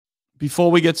Before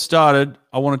we get started,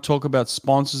 I want to talk about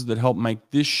sponsors that help make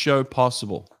this show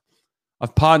possible.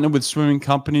 I've partnered with swimming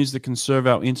companies that can serve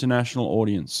our international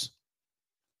audience.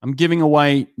 I'm giving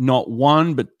away not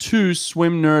one, but 2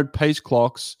 Swim Nerd pace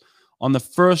clocks on the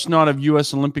first night of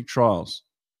US Olympic trials.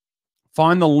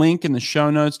 Find the link in the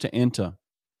show notes to enter.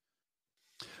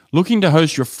 Looking to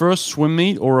host your first swim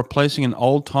meet or replacing an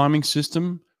old timing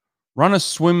system? Run a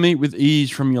swim meet with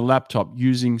ease from your laptop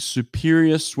using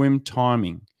Superior Swim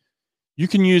Timing. You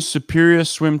can use Superior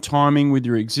Swim Timing with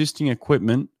your existing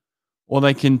equipment, or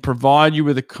they can provide you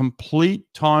with a complete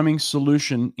timing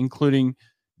solution, including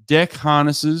deck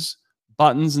harnesses,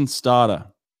 buttons, and starter.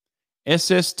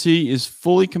 SST is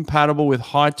fully compatible with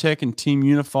Hi-Tech and Team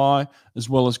Unify, as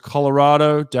well as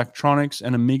Colorado, Daktronics,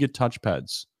 and Amiga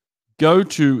touchpads. Go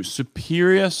to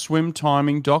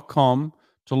superiorswimtiming.com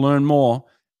to learn more,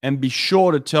 and be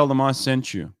sure to tell them I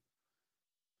sent you.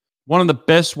 One of the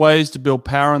best ways to build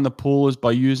power in the pool is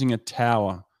by using a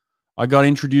tower. I got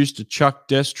introduced to Chuck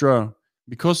Destro.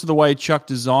 Because of the way Chuck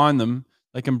designed them,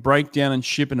 they can break down and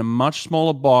ship in a much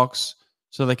smaller box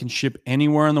so they can ship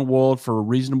anywhere in the world for a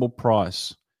reasonable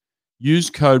price.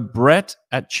 Use code BRETT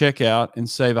at checkout and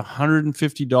save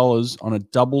 $150 on a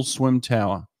double swim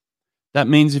tower. That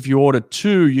means if you order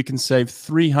 2, you can save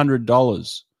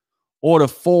 $300. Order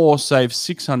 4, save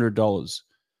 $600.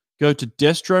 Go to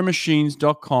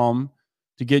destromachines.com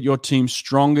to get your team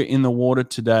stronger in the water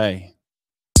today.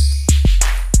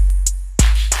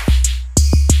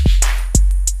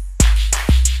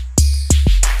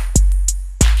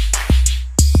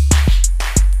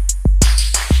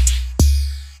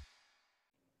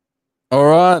 All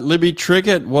right, Libby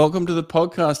Trickett, welcome to the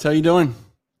podcast. How are you doing?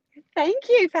 Thank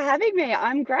you for having me.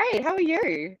 I'm great. How are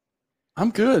you?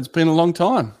 I'm good. It's been a long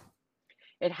time.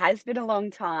 It has been a long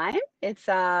time. It's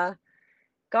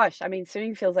gosh, I mean,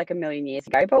 swimming feels like a million years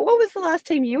ago. But what was the last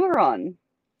team you were on?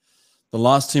 The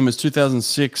last team was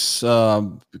 2006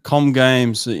 Com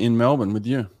Games in Melbourne with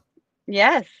you.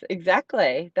 Yes,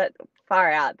 exactly. That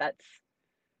far out. I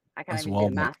can't even do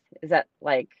the math. Is that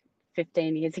like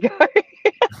 15 years ago?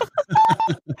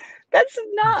 That's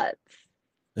nuts.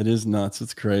 It is nuts.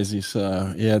 It's crazy.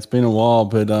 So yeah, it's been a while,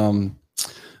 but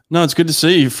no, it's good to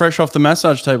see you fresh off the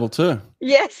massage table too.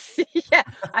 Yes, yeah.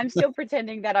 I'm still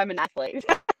pretending that I'm an athlete.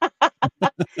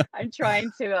 I'm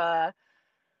trying to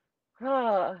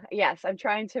I'm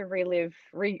trying to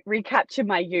recapture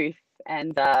my youth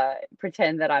and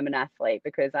pretend that I'm an athlete,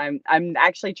 because I'm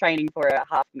actually training for a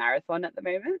half marathon at the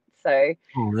moment. So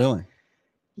Oh, really?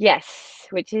 yes,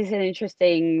 which is an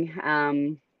interesting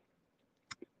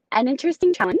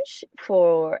challenge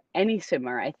for any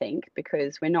swimmer, I think,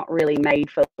 because we're not really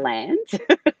made for land.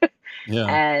 Yeah.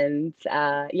 And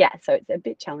so it's a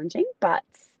bit challenging, but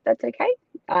that's okay.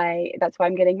 That's why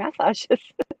I'm getting massages.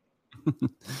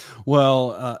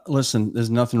 Well, listen, there's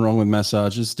nothing wrong with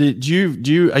massages. Are you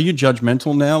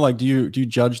judgmental now? Like, do you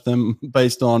judge them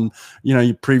based on,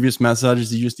 your previous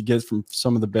massages you used to get from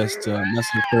some of the best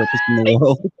massage therapists in the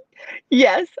world?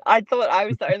 Yes, I thought I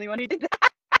was the only one who did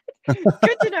that.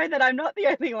 Good to know that I'm not the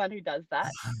only one who does that.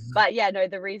 But yeah, no,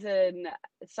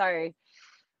 so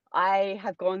I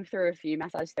have gone through a few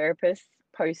massage therapists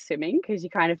post swimming, because you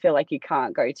kind of feel like you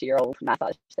can't go to your old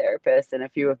massage therapist, and a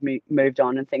few have moved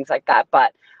on and things like that.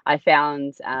 But I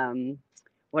found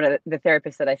one of the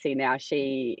therapists that I see now,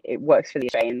 it works for the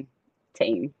Australian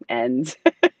team, and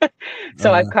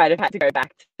so I've kind of had to go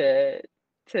back to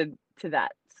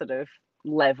that sort of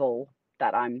level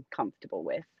that I'm comfortable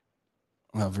with.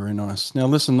 Oh, very nice. Now,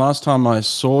 listen, last time I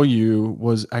saw you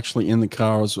was actually in the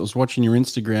car. I was watching your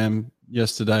Instagram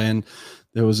yesterday, and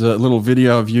there was a little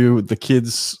video of you with the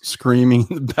kids screaming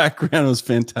in the background. It was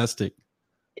fantastic.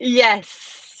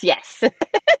 Yes.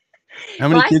 How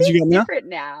many kids you got now? Different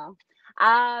now.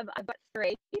 I've got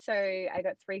 3. So I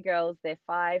got 3 girls. They're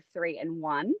 5, 3, and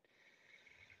 1.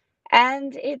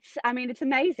 And it's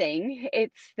amazing.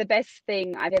 It's the best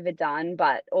thing I've ever done,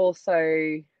 but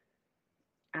also,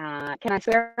 can I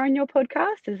swear on your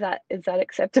podcast? Is that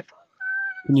acceptable?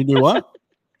 Can you do what?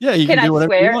 Yeah, you can do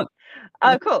whatever you want.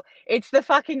 Oh, cool. It's the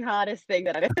fucking hardest thing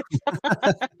that I've ever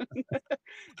done.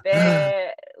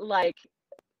 They're like,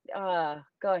 oh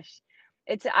gosh.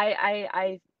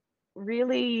 I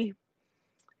really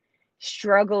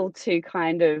struggle to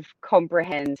kind of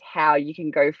comprehend how you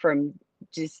can go from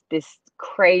just this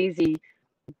crazy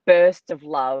burst of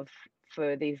love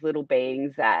for these little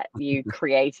beings that you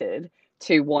created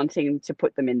to wanting to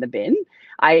put them in the bin.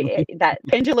 That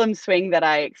pendulum swing that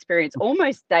I experience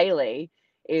almost daily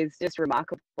is just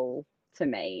remarkable to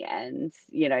me. And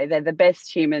they're the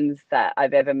best humans that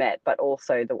I've ever met, but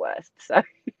also the worst. So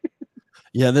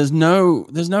Yeah, there's no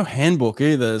handbook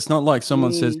either. It's not like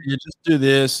someone says, Mm. "You just do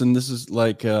this, and this is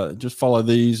like just follow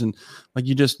these," and like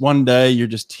you just one day you're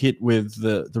just hit with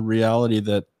the reality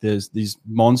that there's these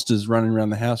monsters running around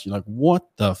the house. You're like, "What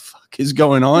the fuck is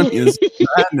going on here? This is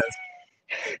madness."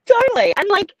 Totally. And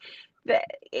like the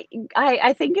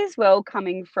I think as well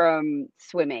coming from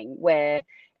swimming where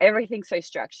everything's so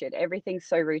structured, everything's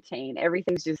so routine,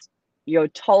 everything's just you're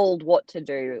told what to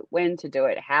do, when to do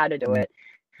it, how to do Mm, it.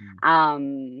 mm.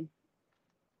 Um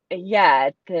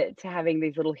yeah, to having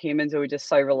these little humans who are just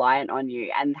so reliant on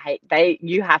you and they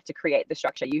you have to create the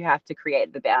structure, you have to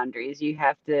create the boundaries, you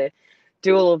have to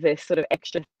do all of this sort of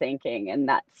extra thinking and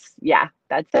that's yeah,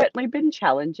 that's certainly been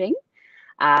challenging.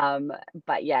 Um,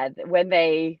 but yeah, when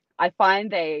I find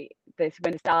this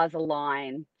when the stars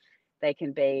align, they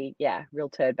can be, yeah, real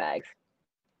turd bags.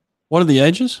 What are the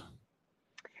ages?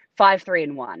 5, 3,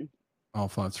 and 1. Oh,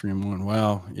 5, 3, and 1.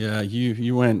 Wow. Yeah,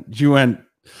 you went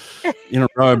in a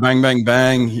row, bang, bang,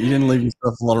 bang. You didn't leave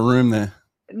yourself a lot of room there.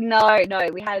 No, no,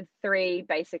 we had 3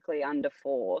 basically under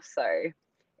 4, so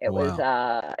it was,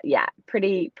 Wow. yeah,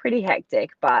 pretty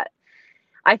hectic, but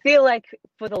I feel like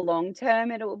for the long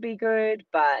term it will be good,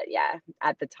 but yeah,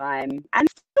 at the time and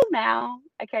still now,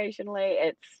 occasionally,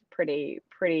 it's pretty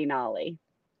gnarly.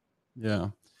 Yeah.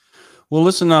 Well,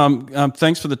 listen,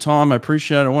 thanks for the time. I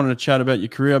appreciate it. I wanted to chat about your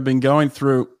career. I've been going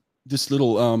through this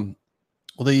little, well,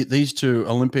 these two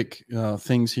Olympic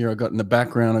things here I got in the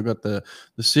background. I got the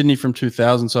Sydney from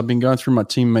 2000. So I've been going through my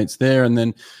teammates there. And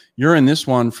then you're in this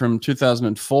one from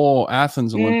 2004,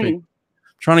 Athens Olympic, Mm.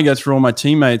 trying to go through all my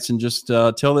teammates and just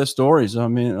tell their stories. I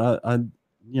mean,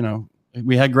 you know,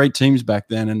 we had great teams back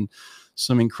then and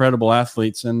some incredible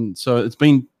athletes. And so it's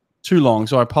been too long.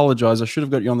 So I apologize. I should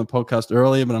have got you on the podcast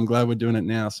earlier, but I'm glad we're doing it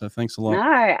now. So thanks a lot.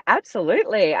 No,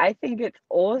 absolutely. I think it's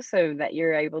awesome that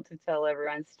you're able to tell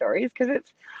everyone's stories because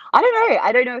it's, I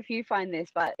don't know if you find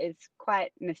this, but it's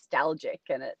quite nostalgic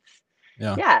and it's,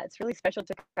 Yeah. yeah, it's really special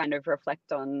to kind of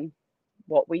reflect on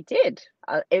what we did.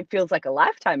 It feels like a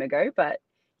lifetime ago, but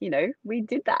we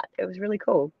did that. It was really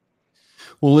cool.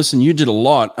 Well, listen, you did a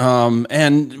lot.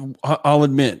 And I'll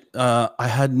admit, I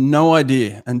had no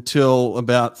idea until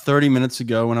about 30 minutes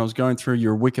ago when I was going through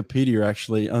your Wikipedia,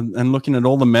 actually, and looking at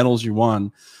all the medals you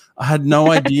won. I had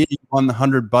no idea you won the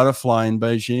 100 butterfly in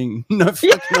Beijing. No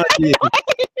Yeah, fucking idea.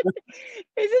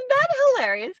 isn't that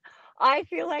hilarious? I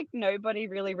feel like nobody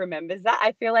really remembers that.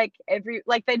 I feel like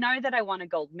they know that I won a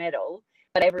gold medal,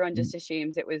 but everyone just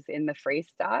assumes it was in the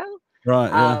freestyle. Right.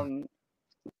 Yeah. Um,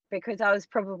 because I was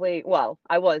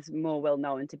more well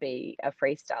known to be a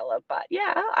freestyler, but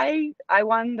yeah, I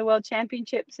won the world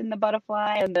championships in the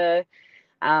butterfly and the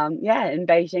yeah, in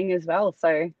Beijing as well.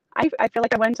 So I feel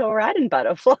like I went all right in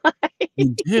butterfly.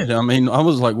 You did. I mean, I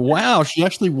was like, wow, she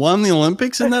actually won the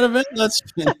Olympics in that event. That's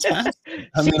fantastic.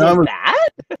 I She mean, did that.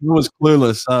 I was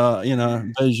clueless.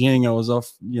 Beijing, I was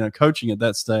off, coaching at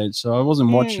that stage. So I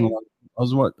wasn't watching a Mm. lot. I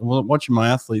was watching my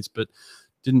athletes, but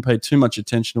didn't pay too much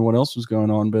attention to what else was going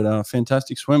on. But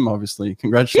fantastic swim, obviously.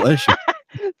 Congratulations.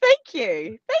 Thank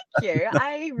you. Thank you.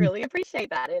 I really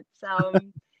appreciate that. It's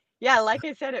yeah, like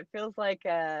I said, it feels like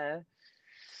a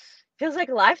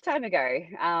lifetime ago.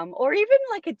 Or even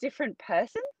like a different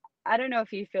person. I don't know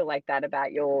if you feel like that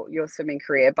about your swimming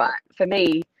career, but for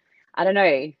me, I don't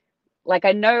know. Like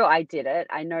I know I did it.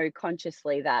 I know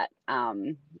consciously that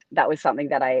that was something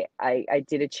that I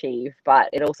did achieve, but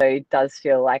it also does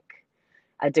feel like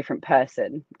a different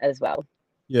person as well.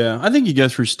 Yeah, I think you go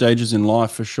through stages in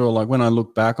life for sure. Like when I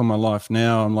look back on my life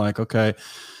now, I'm like, okay,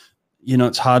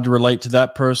 it's hard to relate to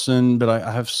that person, but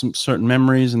I have some certain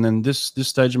memories, and then this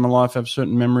stage of my life, I have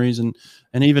certain memories, and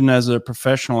even as a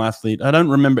professional athlete, I don't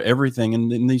remember everything,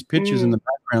 and then these pictures in Mm, the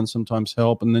background sometimes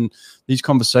help, and then these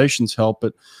conversations help.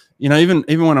 But even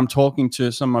when I'm talking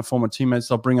to some of my former teammates,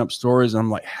 they'll bring up stories, and I'm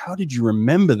like, how did you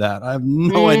remember that? I have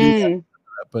no idea. mm,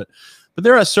 But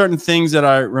there are certain things that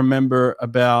I remember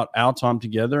about our time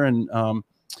together, and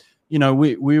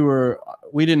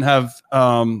we didn't have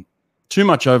too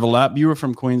much overlap. You were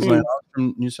from Queensland, mm. I was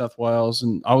from New South Wales,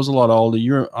 and I was a lot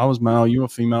older. I was male, you were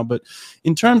female. But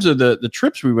in terms of the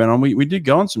trips we went on, we did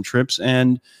go on some trips,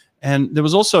 and there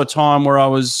was also a time where I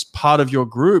was part of your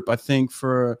group. I think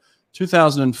for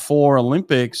 2004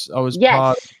 Olympics, I was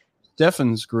part of Yes.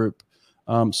 Stefan's group.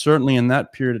 Certainly in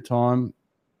that period of time,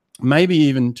 maybe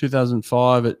even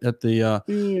 2005 at the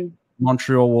Mm.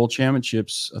 Montreal World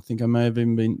Championships. I think I may have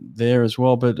even been there as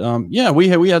well. But yeah, we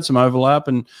had some overlap,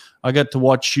 and I got to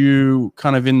watch you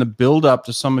kind of in the build up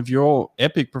to some of your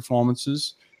epic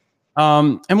performances.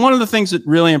 And one of the things that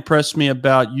really impressed me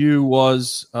about you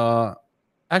was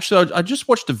actually, I just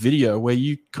watched a video where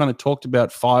you kind of talked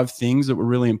about 5 things that were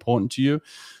really important to you.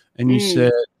 And you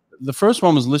said the first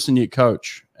one was listen to your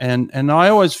coach. And I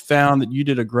always found that you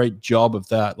did a great job of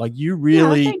that. Like you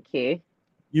thank you.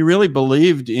 You really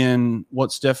believed in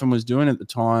what Stefan was doing at the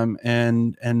time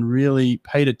and really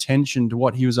paid attention to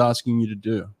what he was asking you to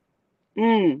do.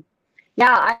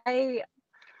 Yeah,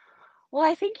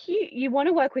 I think you want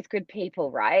to work with good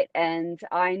people, right? And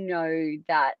I know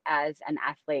that as an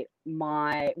athlete,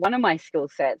 one of my skill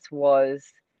sets was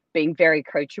being very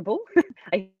coachable.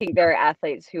 I think there are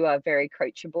athletes who are very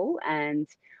coachable and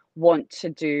want to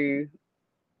do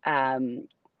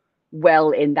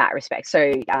well in that respect.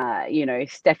 So,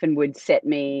 Stefan would set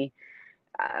me,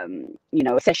 a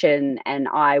session, and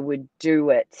I would do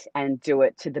it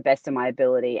to the best of my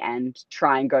ability and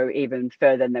try and go even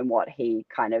further than what he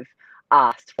kind of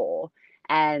asked for.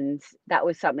 And that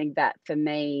was something that for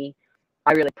me,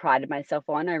 I really prided myself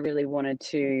on. I really wanted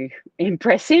to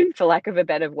impress him, for lack of a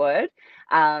better word.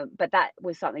 But that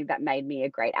was something that made me a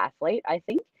great athlete, I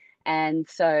think. And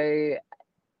so,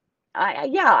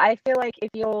 I feel like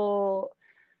if you're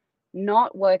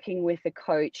not working with a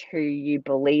coach who you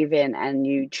believe in and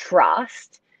you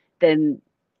trust, then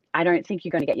I don't think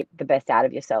you're going to get the best out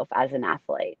of yourself as an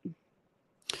athlete.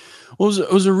 Well,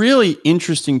 it was a really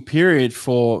interesting period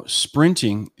for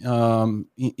sprinting in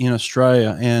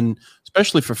Australia, and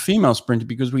especially for female sprinting,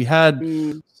 because we had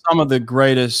some of the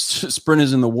greatest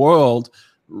sprinters in the world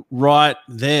right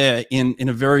there in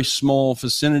a very small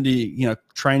vicinity,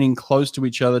 training close to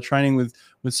each other, training with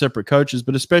separate coaches.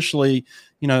 But especially,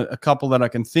 a couple that I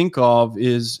can think of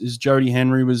is Jody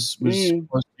Henry was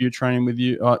close to you, training with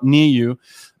you, near you,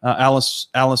 Alice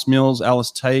Mills,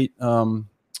 Alice Tate,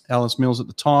 Alice Mills at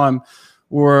the time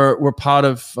were part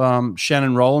of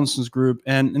Shannon Rowlandson's group,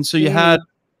 and so you had.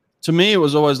 To me, it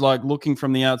was always like looking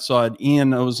from the outside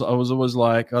in. I was always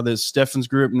like, oh, there's Stefan's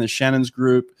group and there's Shannon's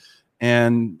group,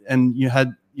 and you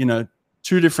had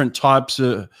 2 different types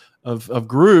of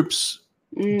groups,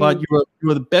 but you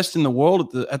were the best in the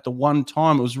world at the one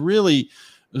time. It was really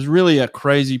a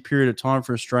crazy period of time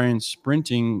for Australian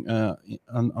sprinting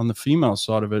on the female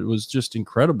side of it. It was just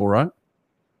incredible, right?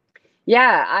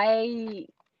 Yeah, I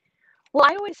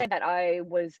always say that I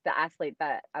was the athlete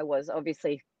that I was.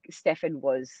 Obviously, Stefan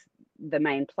was the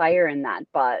main player in that,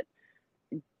 but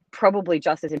probably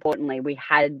just as importantly, we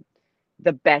had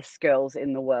the best girls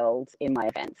in the world in my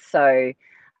events. So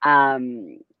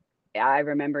I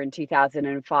remember in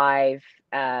 2005,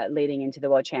 leading into the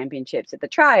World Championships at the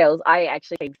trials, I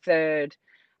actually came third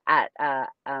at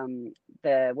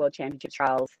the World Championship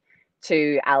trials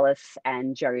to Alice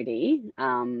and Jody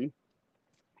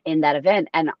in that event.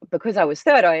 And because I was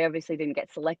third, I obviously didn't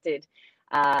get selected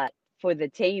for the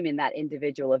team in that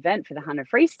individual event for the 100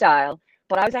 freestyle,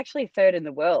 but I was actually third in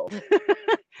the world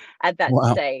at that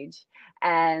stage.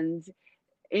 And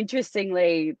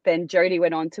interestingly, then Jody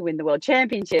went on to win the World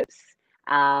Championships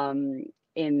in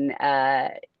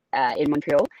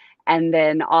Montreal, and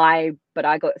then I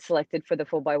got selected for the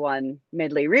 4x1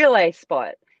 medley relay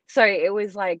spot. So it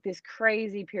was like this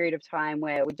crazy period of time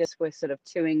where we just were sort of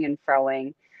toing and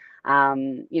froing.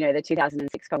 The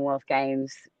 2006 Commonwealth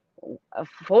Games,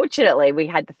 fortunately, we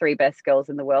had the 3 best girls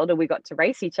in the world, and we got to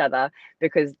race each other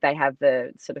because they have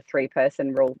the sort of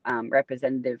 3-person rule,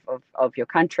 representative of your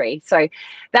country. So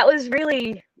that was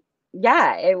really,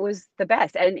 it was the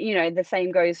best. And, the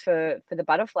same goes for the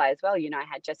butterfly as well. I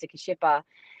had Jessica Schipper,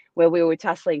 where we were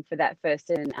tussling for that first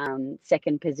and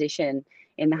second position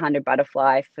in the 100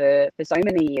 butterfly for so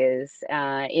many years.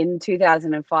 In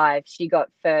 2005, she got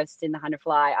first in the 100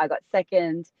 fly. I got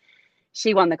second.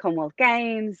 She won the Commonwealth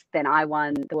Games. Then I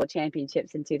won the World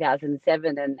Championships in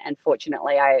 2007. And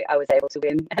fortunately, I was able to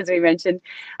win, as we mentioned,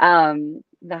 the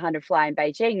 100 fly in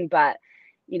Beijing. But,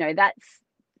 that's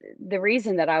the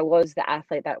reason that I was the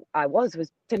athlete that I was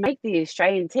to make the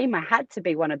Australian team. I had to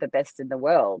be one of the best in the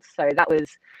world. So that was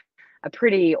a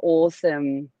pretty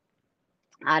awesome,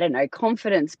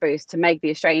 confidence boost to make the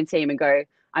Australian team and go,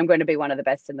 I'm going to be one of the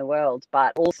best in the world.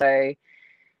 But also,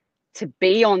 to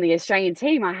be on the Australian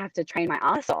team, I have to train my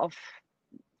ass off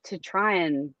to try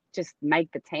and just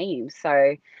make the team.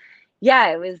 So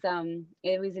it was an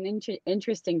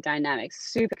interesting dynamic,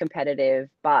 super competitive,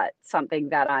 but something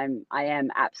that I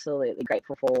am absolutely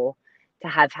grateful for, to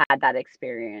have had that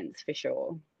experience, for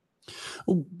sure.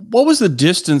 What was the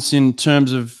distance in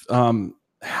terms of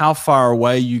how far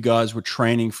away you guys were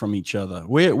training from each other?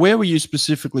 Where were you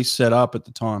specifically set up at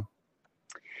the time?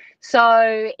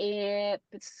 So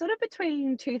it's sort of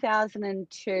between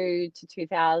 2002 to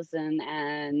 2000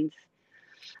 and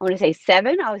I want to say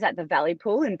 7. I was at the Valley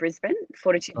Pool in Brisbane,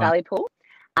 Fortitude Valley Pool.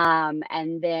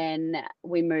 And then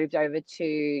we moved over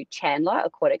to Chandler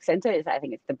Aquatic Centre. I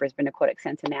think it's the Brisbane Aquatic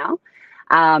Centre now.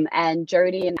 And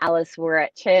Jodie and Alice were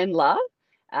at Chandler.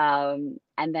 And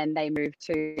then they moved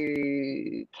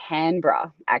to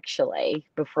Canberra, actually,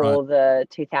 before the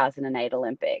 2008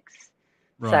 Olympics.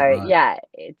 Right. Yeah,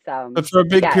 it's But for a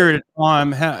big period of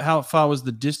time, how far was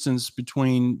the distance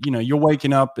between, you're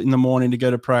waking up in the morning to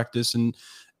go to practice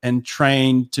and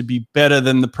train to be better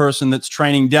than the person that's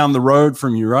training down the road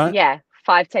from you, right? Yeah,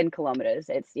 5-10 kilometers.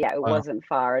 It wasn't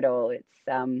far at all. It's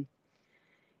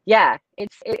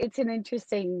it's an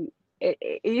interesting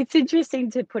it's interesting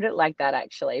to put it like that,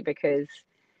 actually, because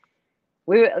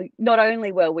not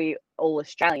only were we all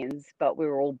Australians, but we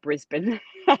were all Brisbane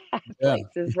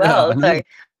athletes as well. So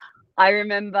I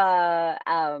remember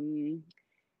the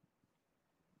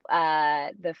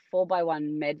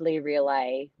 4x1 medley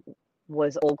relay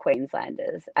was all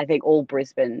Queenslanders. I think all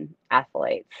Brisbane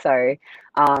athletes. So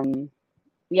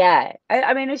yeah,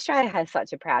 I mean, Australia has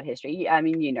such a proud history. I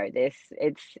mean, this.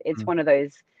 It's one of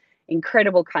those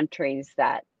incredible countries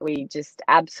that we just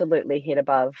absolutely hit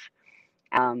above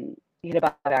our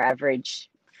average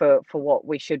for what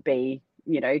we should be,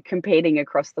 competing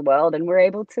across the world, and we're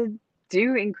able to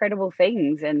do incredible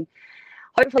things, and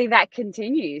hopefully that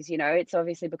continues. It's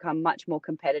obviously become much more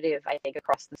competitive, I think,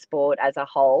 across the sport as a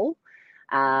whole.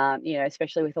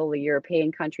 Especially with all the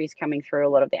European countries coming through, a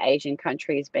lot of the Asian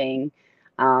countries being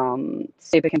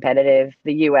super competitive.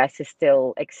 The US is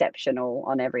still exceptional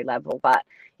on every level, but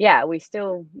yeah, we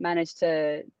still managed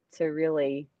to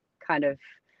really kind of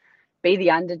be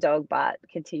the underdog, but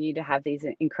continue to have these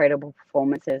incredible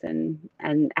performances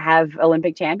and have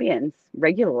Olympic champions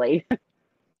regularly.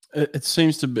 It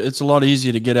seems to be, it's a lot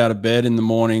easier to get out of bed in the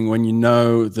morning when you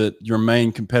know that your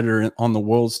main competitor on the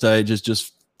world stage is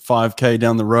just 5K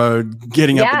down the road,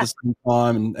 getting up at the same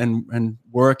time and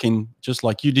working just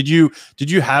like you. Did you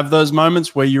have those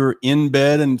moments where you were in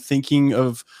bed and thinking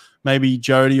of maybe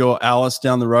Jodie or Alice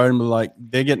down the road and be like,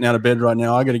 they're getting out of bed right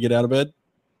now, I got to get out of bed?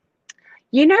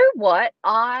 You know what?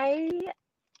 I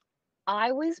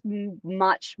was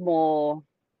much more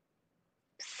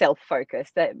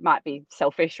self-focused. That might be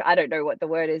selfish. I don't know what the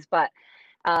word is, but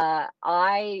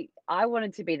I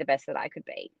wanted to be the best that I could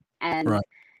be. And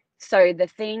so the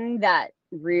thing that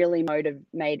really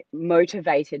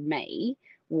motivated me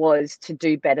was to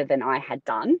do better than I had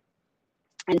done.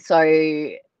 And so,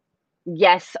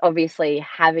 yes, obviously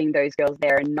having those girls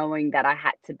there and knowing that I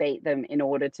had to beat them in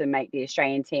order to make the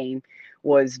Australian team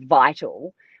was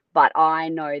vital. But I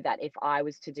know that if I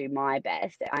was to do my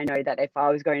best, I know that if I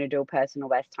was going to do a personal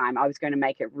best time, I was going to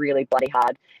make it really bloody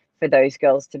hard for those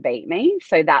girls to beat me.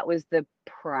 So that was the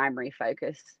primary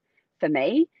focus for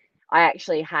me. I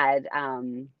actually had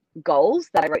goals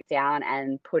that I wrote down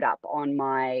and put up on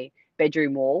my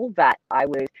bedroom wall that I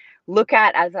would look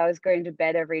at as I was going to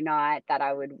bed every night, that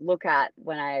I would look at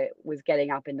when I was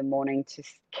getting up in the morning to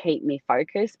keep me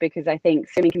focused, because I think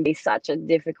swimming can be such a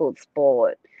difficult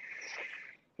sport.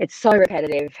 It's so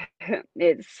repetitive.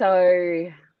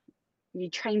 You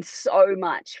train so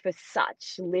much for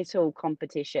such little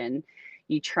competition.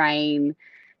 You train,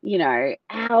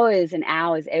 hours and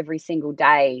hours every single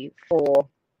day for,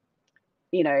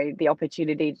 the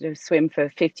opportunity to swim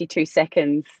for 52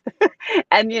 seconds.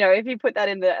 And, if you put that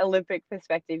in the Olympic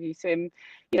perspective, you swim,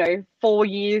 4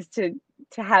 years to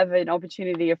have an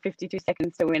opportunity of 52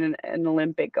 seconds to win an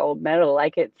Olympic gold medal.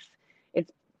 Like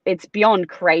it's beyond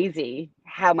crazy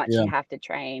how much you have to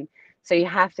train. So you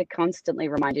have to constantly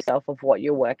remind yourself of what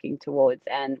you're working towards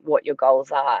and what your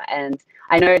goals are. And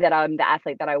I know that I'm the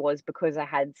athlete that I was because I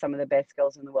had some of the best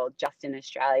girls in the world just in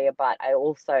Australia, but I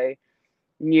also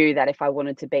knew that if I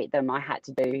wanted to beat them, I had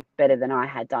to do better than I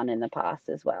had done in the past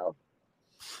as well.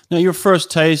 Now, your first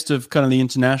taste of kind of the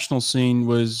international scene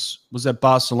was at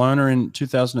Barcelona in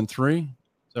 2003. Is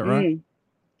that right?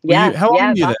 Yeah. How old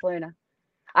were you Barcelona. Then?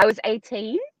 I was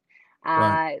 18.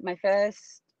 Right. My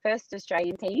first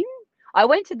Australian team. I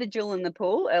went to the Jewel in the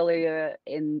Pool earlier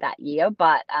in that year,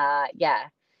 but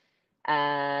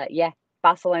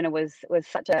Barcelona was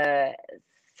such a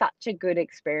good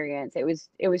experience.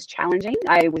 It was challenging.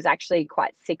 I was actually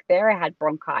quite sick there. I had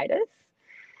bronchitis.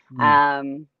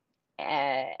 And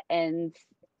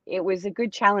it was a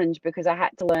good challenge because I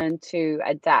had to learn to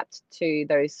adapt to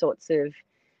those sorts of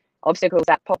obstacles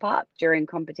that pop up during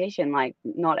competition. Like,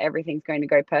 not everything's going to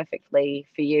go perfectly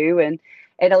for you, and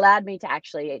it allowed me to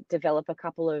actually develop a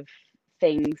couple of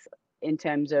things in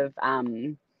terms of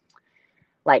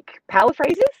like power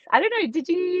phrases. I don't know, did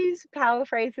you use power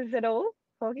phrases at all,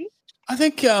 Corgi? I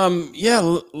think,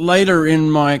 later in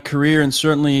my career and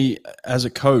certainly as a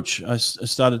coach, I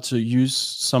started to use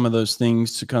some of those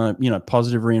things to kind of,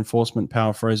 positive reinforcement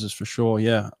power phrases for sure.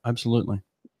 Yeah, absolutely.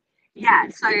 Yeah,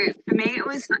 so for me, it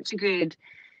was such a good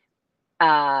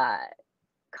uh,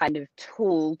 kind of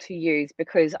tool to use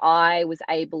because I was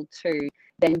able to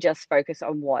then just focus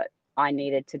on what I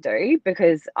needed to do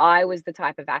because I was the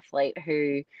type of athlete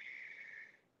who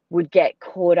would get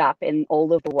caught up in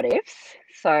all of the what ifs.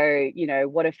 So,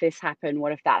 what if this happened?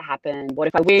 What if that happened? What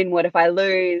if I win? What if I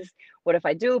lose? What if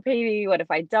I do a PB? What if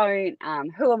I don't?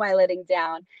 Who am I letting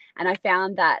down? And I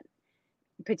found that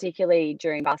particularly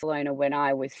during Barcelona when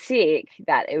I was sick,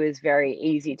 that it was very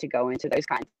easy to go into those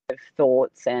kinds of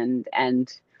thoughts and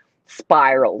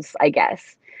spirals, I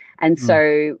guess. And Mm.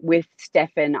 so with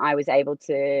Stefan,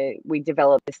 we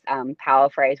developed this power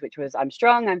phrase, which was, I'm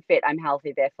strong, I'm fit, I'm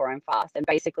healthy, therefore I'm fast. And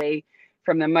basically,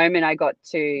 from the moment I got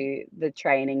to the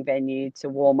training venue to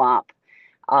warm up,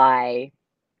 I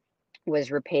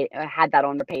I had that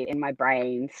on repeat in my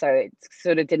brain. So it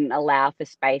sort of didn't allow for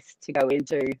space to go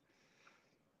into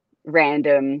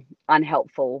random,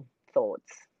 unhelpful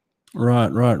thoughts.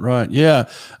 Right. Yeah,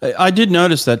 I did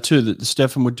notice that too. That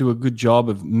Stefan would do a good job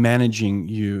of managing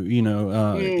you.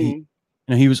 Mm,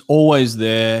 He was always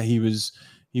there. He was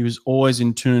always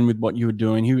in tune with what you were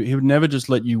doing. He would never just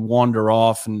let you wander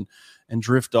off and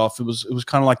drift off. It was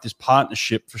kind of like this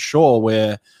partnership for sure,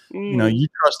 where mm. you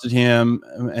trusted him,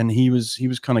 and he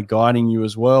was kind of guiding you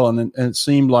as well. And it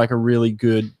seemed like a really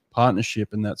good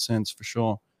partnership in that sense for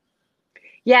sure.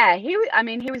 Yeah, I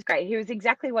mean, he was great. He was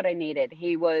exactly what I needed.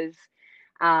 He was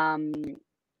um,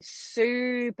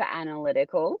 super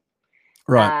analytical.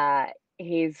 Right. Uh,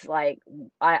 he's like,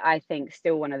 I think,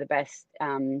 still one of the best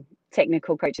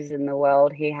technical coaches in the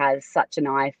world. He has such an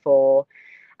eye for,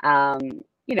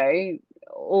 you know,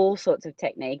 all sorts of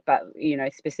technique, but,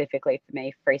 specifically for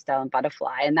me, freestyle and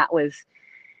butterfly. And that was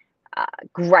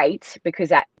great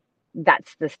because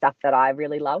that's the stuff that I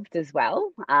really loved as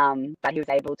well. But he was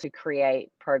able to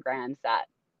create programs that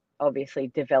obviously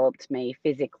developed me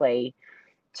physically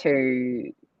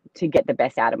to get the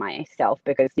best out of myself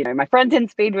because my front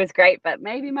end speed was great, but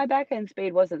maybe my back end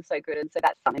speed wasn't so good, and so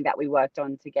that's something that we worked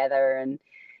on together. And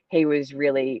he was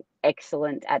really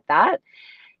excellent at that.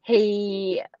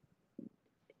 He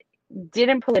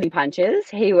didn't pull any punches.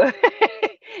 He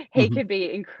Mhm. could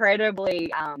be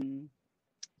incredibly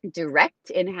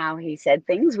direct in how he said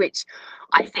things, which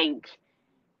I think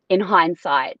in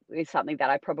hindsight is something that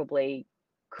I probably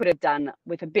could have done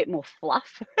with a bit more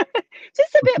fluff.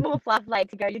 Just a bit more fluff,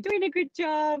 like to go, you're doing a good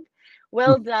job,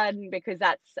 well done, because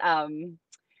that's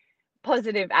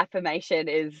positive affirmation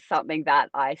is something that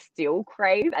I still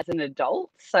crave as an adult.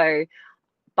 So,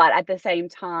 but at the same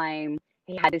time,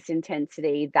 he had this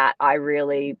intensity that I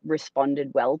really responded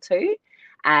well to.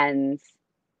 And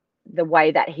the way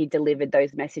that he delivered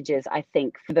those messages, I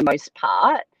think for the most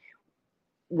part,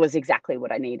 was exactly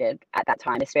what I needed at that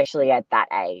time, especially at that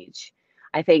age.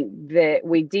 I think that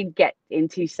we did get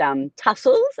into some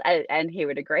tussles, and he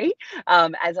would agree,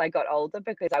 as I got older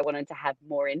because I wanted to have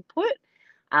more input.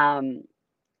 Um,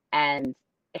 and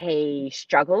he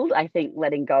struggled, I think,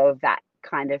 letting go of that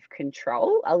kind of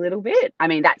control a little bit. I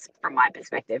mean, that's from my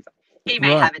perspective. He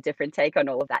may Right. have a different take on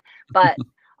all of that, but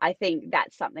I think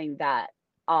that's something that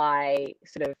I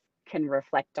sort of can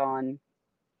reflect on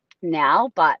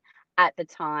now. But at the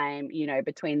time,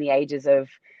 between the ages of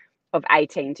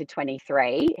 18 to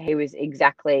 23, he was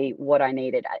exactly what I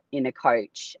needed in a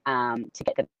coach to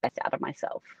get the best out of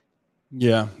myself.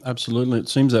 Yeah, absolutely. It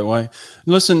seems that way.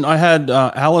 Listen, I had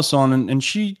Alice on, and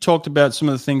she talked about some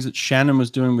of the things that Shannon was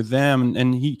doing with them,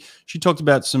 and she talked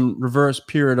about some reverse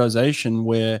periodization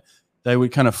where they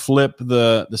would kind of flip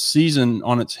the season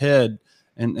on its head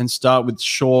and start with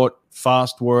short,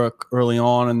 fast work early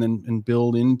on, and then and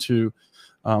build into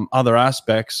other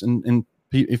aspects.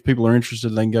 If people are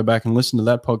interested, they can go back and listen to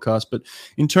that podcast. But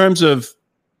in terms of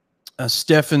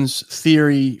Stefan's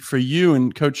theory for you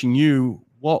and coaching you,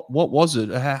 what was it?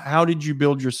 How did you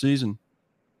build your season?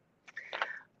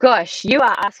 Gosh, you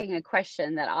are asking a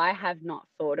question that I have not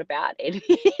thought about in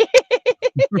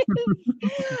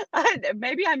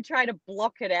maybe I'm trying to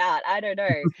block it out. I don't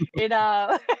know. It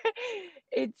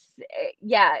it's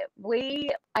yeah,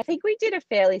 I think we did a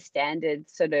fairly standard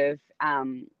sort of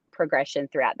progression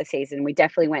throughout the season. We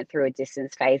definitely went through a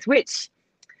distance phase, which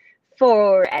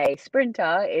for a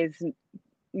sprinter is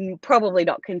probably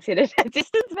not considered a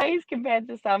distance phase compared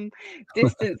to some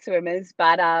distance swimmers,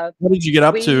 but What did you get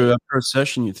up to we per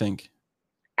session, you think?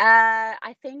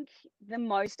 I think the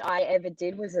most I ever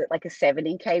did was like a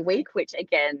 70K week, which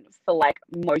again, for like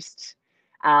most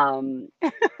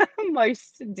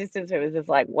Most distance it was just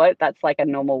like, what? That's like a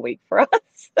normal week for us.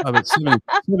 Oh, but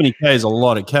 70K is a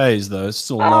lot of Ks, though. It's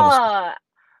still a lot of.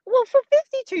 Well, for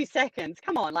 52 seconds,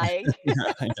 come on, like.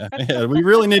 Yeah. We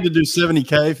really need to do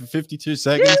 70K for 52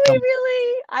 seconds. Do we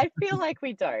really? I feel like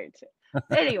we don't.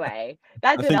 Anyway,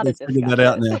 that's another discussion. That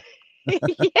out now.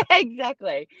 Yeah,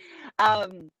 exactly.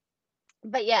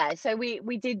 But yeah, so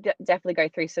we did definitely go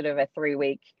through sort of a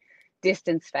 3-week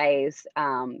distance phase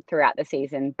throughout the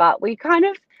season, but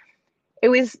it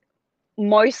was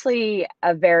mostly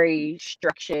a very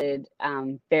structured,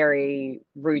 very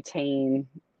routine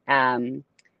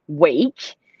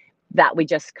week that we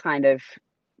just kind of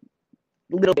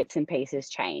little bits and pieces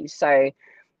changed. So,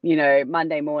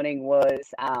 Monday morning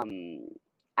was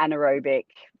anaerobic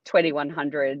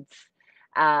 2100s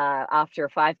after a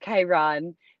 5K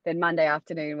run. Then Monday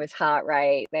afternoon was heart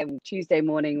rate. Then Tuesday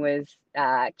morning was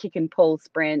kick and pull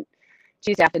sprint.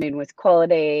 Tuesday afternoon was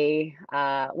quality.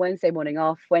 Wednesday morning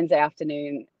off. Wednesday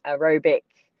afternoon aerobic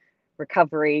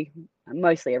recovery.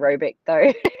 Mostly aerobic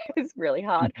though. It's really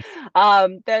hard.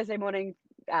 Thursday morning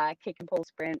kick and pull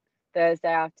sprint.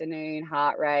 Thursday afternoon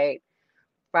heart rate.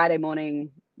 Friday morning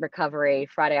recovery.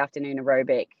 Friday afternoon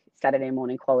aerobic. Saturday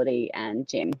morning quality and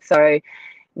gym. So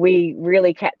we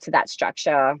really kept to that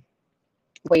structure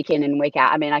week in and week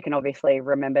out. I mean, I can obviously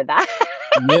remember that.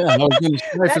 Yeah, I was going to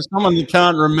say, for someone that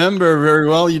can't remember very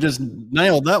well, you just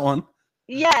nailed that one.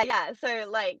 Yeah.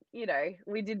 So,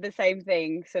 we did the same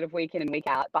thing sort of week in and week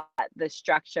out, but the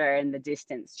structure and the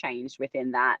distance changed within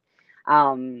that.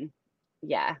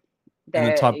 Yeah. And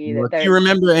the type of work. Do you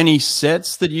remember any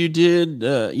sets that you did?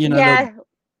 Yeah.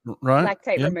 Right.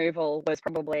 Lactate removal was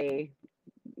probably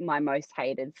my most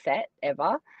hated set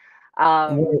ever.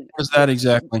 What was that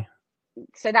exactly?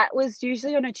 So that was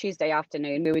usually on a Tuesday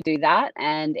afternoon. We would do that,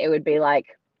 and it would be like,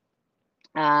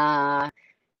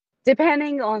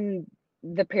 depending on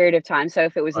the period of time. So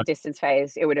if it was a distance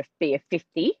phase, it would be a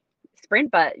 50 sprint,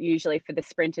 but usually for the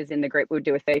sprinters in the group, we would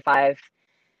do a 35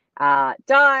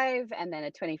 dive and then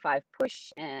a 25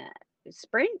 push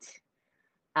sprint,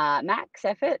 max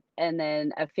effort, and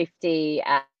then a 50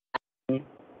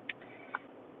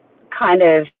 kind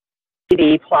of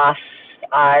 50 plus,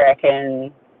 I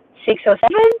reckon, 6 or 7,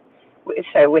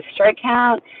 so with stroke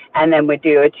count, and then we'd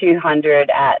do a 200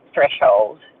 at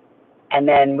threshold, and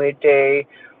then we'd do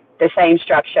the same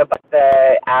structure, but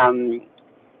the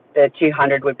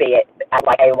 200 would be at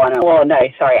like A1,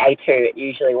 A2 it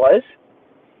usually was,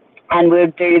 and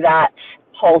we'd do that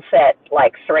whole set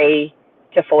like 3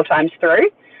 to 4 times through,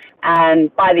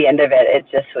 and by the end of it, it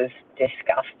just was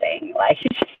disgusting. Like,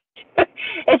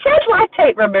 it says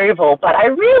lactate removal, but I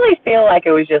really feel like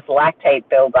it was just lactate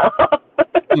buildup.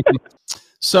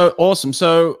 So awesome.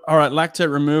 So, all right,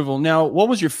 lactate removal. Now, what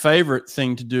was your favorite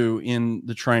thing to do in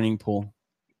the training pool?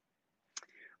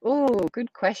 Oh,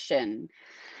 good question.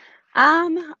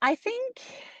 I think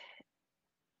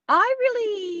I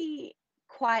really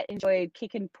quite enjoyed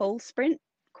kick and pull sprint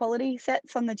quality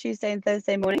sets on the Tuesday and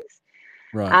Thursday mornings.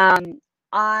 Right.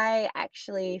 I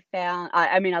actually found,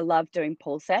 I mean, I love doing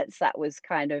pull sets. That was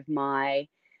kind of my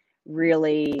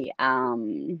really, I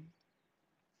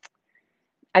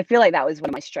feel like that was one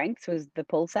of my strengths, was the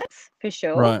pull sets for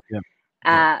sure. Right. Yeah.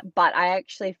 But I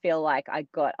actually feel like I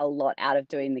got a lot out of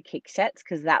doing the kick sets,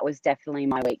 because that was definitely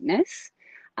my weakness.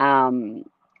 And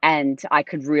I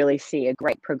could really see a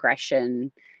great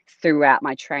progression throughout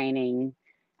my training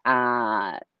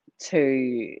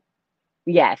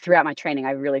throughout my training,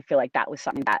 I really feel like that was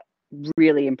something that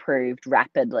really improved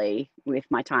rapidly with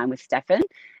my time with Stefan.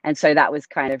 And so that was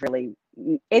kind of really,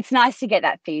 it's nice to get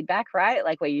that feedback, right?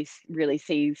 Like where you really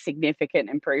see significant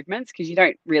improvements, because you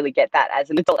don't really get that as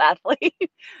an adult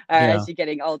athlete as you're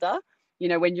getting older.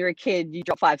 When you're a kid, you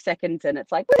drop 5 seconds and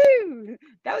it's like, woo,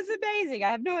 that was amazing. I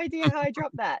have no idea how I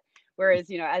dropped that.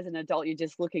 Whereas, as an adult, you're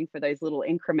just looking for those little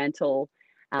incremental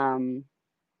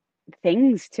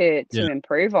things to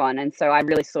improve on. And so I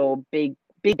really saw big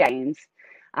gains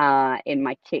in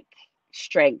my kick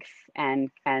strength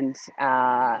and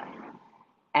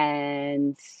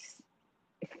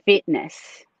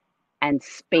fitness and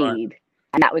speed. Right.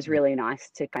 And that was really nice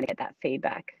to kind of get that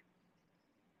feedback.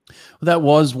 Well, that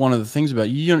was one of the things about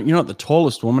you. You're not the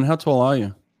tallest woman. How tall are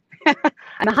you?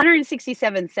 I'm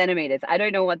 167 centimeters. I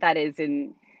don't know what that is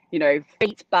in,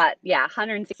 feet, but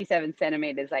 167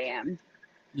 centimeters I am.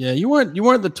 Yeah, you weren't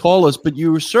the tallest, but you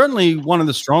were certainly one of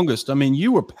the strongest. I mean,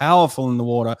 you were powerful in the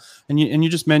water, and you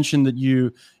just mentioned that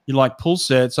you like pull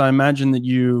sets. I imagine that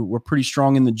you were pretty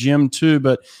strong in the gym too.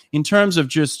 But in terms of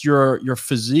just your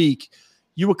physique,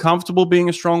 you were comfortable being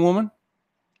a strong woman?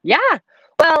 Yeah.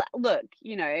 Well, look,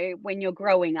 when you're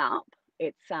growing up,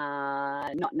 it's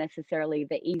not necessarily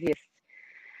the easiest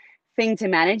thing to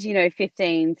manage,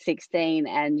 15, 16,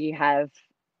 and you have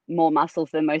more muscles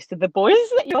than most of the boys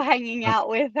that you're hanging out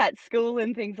with at school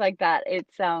and things like that.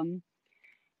 It's,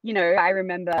 I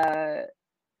remember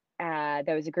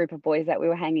there was a group of boys that we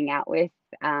were hanging out with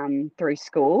through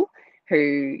school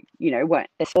who, weren't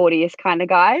the sportiest kind of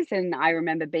guys. And I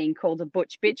remember being called a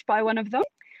butch bitch by one of them.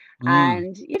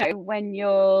 And, when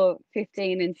you're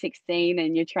 15 and 16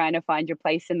 and you're trying to find your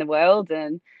place in the world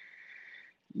and,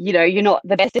 you're not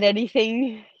the best at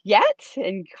anything yet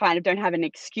and kind of don't have an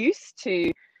excuse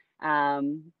to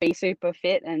be super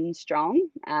fit and strong,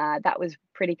 that was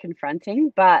pretty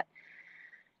confronting. But,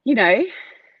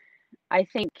 I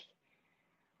think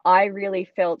I really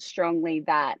felt strongly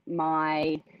that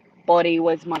my body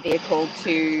was my vehicle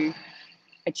to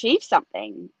achieve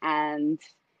something. And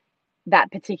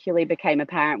that particularly became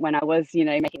apparent when I was,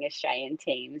 making Australian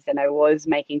teams and I was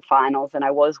making finals and I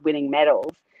was winning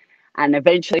medals and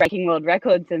eventually breaking world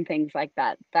records and things like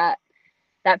that. That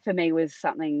for me was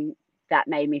something that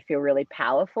made me feel really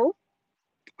powerful.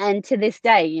 And to this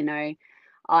day,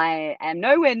 I am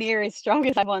nowhere near as strong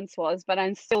as I once was, but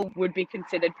I still would be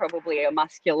considered probably a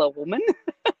muscular woman.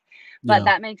 But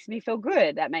that makes me feel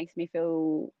good. That makes me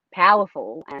feel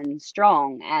powerful and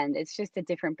strong. And it's just a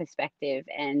different perspective.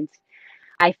 And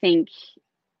I think,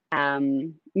 out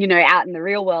in the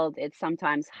real world, it's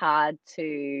sometimes hard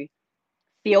to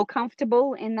feel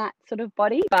comfortable in that sort of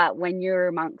body. But when you're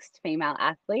amongst female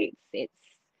athletes, it's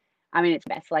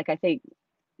best. Like, I think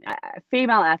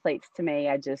female athletes to me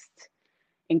are just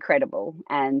incredible.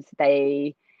 And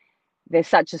they're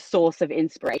such a source of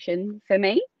inspiration for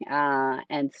me.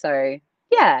 And so,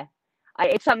 yeah,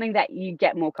 it's something that you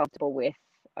get more comfortable with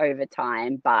over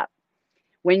time. But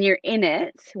when you're in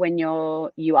it, when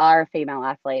you are a female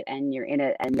athlete and you're in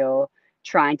it and you're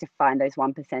trying to find those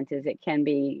 1%ers, it can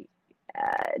be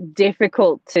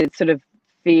difficult to sort of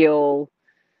feel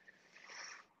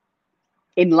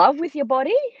in love with your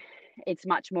body. It's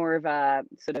much more of a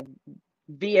sort of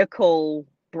vehicle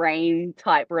brain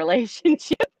type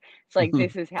relationship. It's like,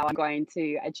 this is how I'm going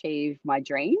to achieve my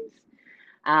dreams.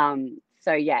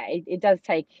 So yeah, it does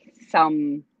take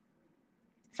some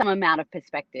amount of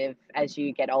perspective as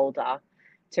you get older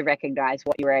to recognize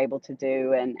what you were able to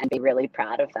do and be really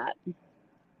proud of that.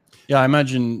 Yeah, I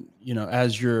imagine,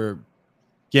 as you're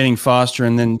getting faster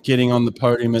and then getting on the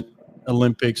podium at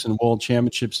Olympics and World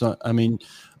Championships, I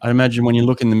imagine when you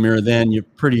look in the mirror then you're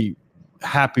pretty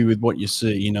happy with what you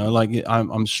see, like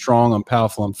I'm strong, I'm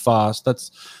powerful, I'm fast.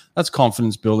 That's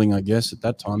confidence building, I guess, at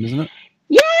that time, isn't it?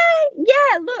 Yeah.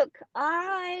 Look,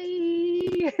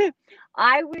 I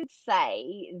would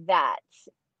say that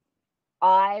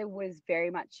I was very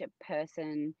much a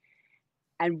person,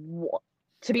 and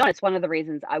to be honest, one of the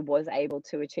reasons I was able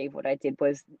to achieve what I did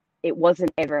was it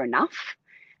wasn't ever enough.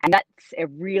 And that's a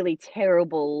really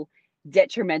terrible,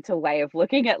 detrimental way of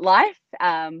looking at life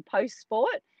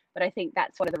post-sport. But I think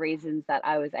that's one of the reasons that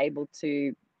I was able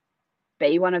to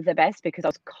be one of the best, because I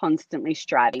was constantly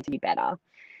striving to be better.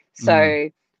 So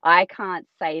I can't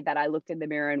say that I looked in the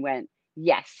mirror and went,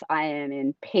 yes, I am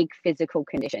in peak physical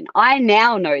condition. I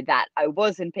now know that I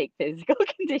was in peak physical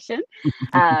condition.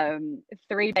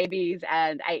 3 babies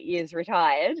and 8 years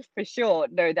retired, for sure,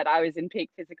 know that I was in peak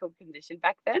physical condition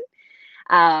back then.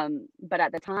 But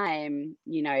at the time,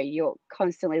 you're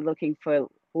constantly looking for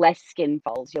less skin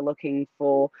folds. You're looking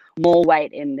for more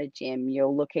weight in the gym. You're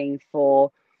looking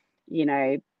for,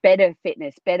 better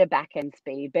fitness, better back end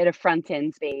speed, better front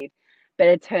end speed,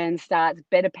 better turn starts,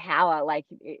 better power. Like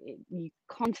you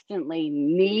constantly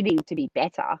needing to be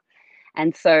better.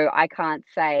 And so I can't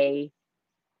say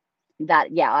that,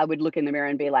 I would look in the mirror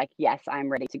and be like, yes, I'm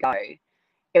ready to go.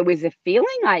 It was a feeling.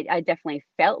 I definitely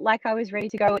felt like I was ready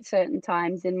to go at certain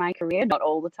times in my career, not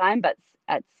all the time, but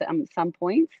at some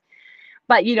points.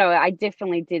 But, I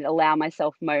definitely did allow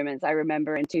myself moments. I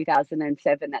remember in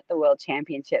 2007 at the World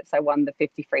Championships, I won the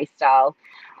 50 freestyle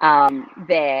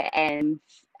there. And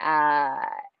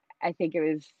I think it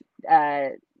was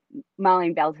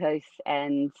Marlene Beltos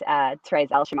and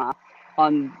Therese Alshammar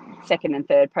on second and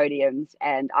third podiums.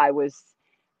 And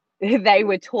they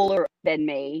were taller than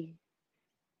me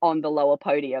on the lower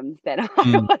podiums than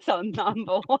I was on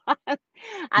number one.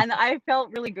 And I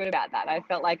felt really good about that. I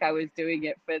felt like I was doing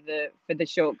it for the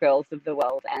short girls of the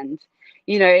world. And,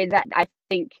 that I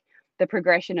think the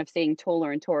progression of seeing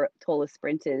taller and taller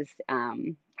sprinters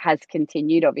has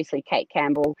continued. Obviously, Kate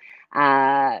Campbell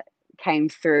came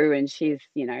through and she's,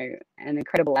 an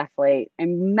incredible athlete,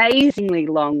 amazingly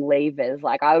long levers.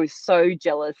 Like, I was so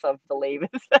jealous of the levers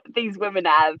that these women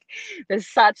have. There's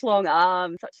such long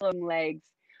arms, such long legs.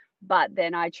 But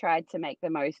then I tried to make the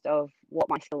most of what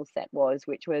my skill set was,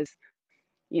 which was,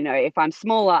 if I'm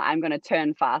smaller, I'm going to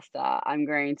turn faster. I'm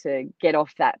going to get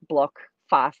off that block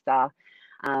faster.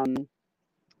 Um,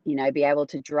 be able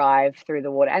to drive through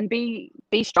the water and be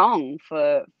strong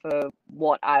for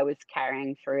what I was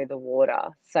carrying through the water.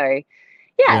 So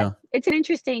yeah, Yeah. it's an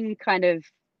interesting kind of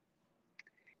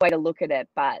way to look at it,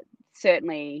 but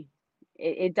certainly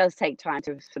it does take time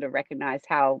to sort of recognize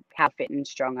how fit and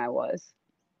strong I was.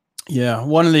 Yeah.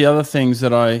 One of the other things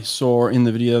that I saw in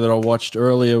the video that I watched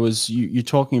earlier was you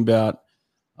talking about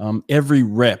every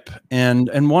rep, and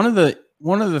one of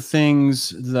the things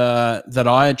that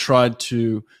I tried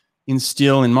to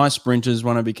instill in my sprinters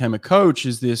when I became a coach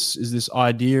is this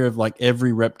idea of like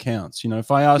every rep counts.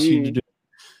 If I ask you to Mm. do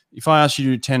if I ask you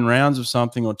to do 10 rounds of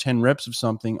something or 10 reps of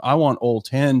something, I want all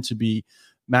 10 to be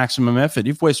maximum effort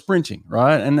if we're sprinting,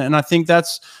 right? And I think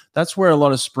that's where a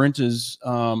lot of sprinters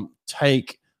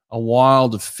take a while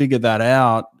to figure that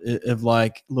out, of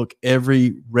like, look,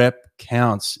 every rep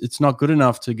counts. It's not good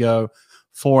enough to go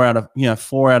 4 out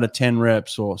of 10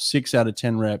 reps or 6 out of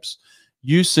 10 reps.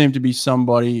 You seem to be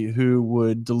somebody who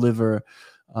would deliver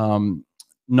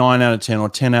 9 out of 10 or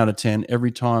 10 out of 10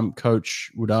 every time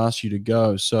coach would ask you to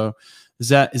go. So is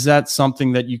that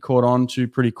something that you caught on to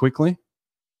pretty quickly?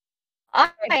 I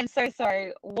am so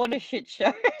sorry. What a shit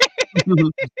show.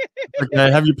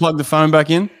 Okay. Have you plugged the phone back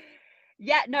in?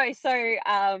 Yeah, no, so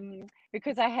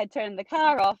because I had turned the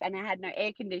car off and I had no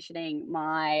air conditioning,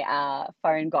 my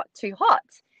phone got too hot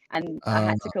and I Uh,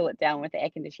 had to cool it down with the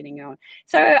air conditioning on.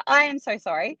 So I am so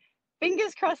sorry.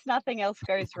 Fingers crossed nothing else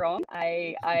goes wrong.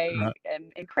 I am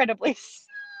incredibly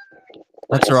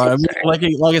what that's a all right. shit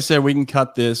show. Like I said, we can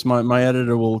cut this. My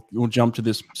editor will jump to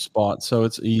this spot, so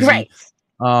it's easy. Great.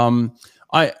 Um,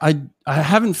 I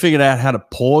haven't figured out how to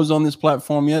pause on this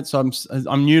platform yet, so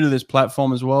I'm new to this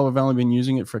platform as well. I've only been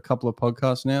using it for a couple of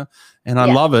podcasts now, and I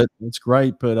Yeah. love it. It's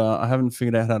great, but I haven't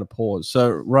figured out how to pause. So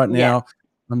right Yeah. now,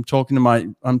 I'm talking to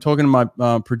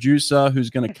my producer who's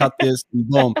going to cut this, and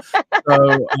boom.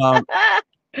 So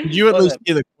did you at least Awesome.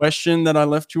 hear the question that I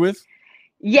left you with?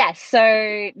 Yes.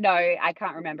 So no, I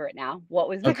can't remember it now. What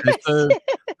was the Okay, so question?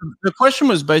 the question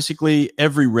was basically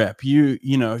every rep. You've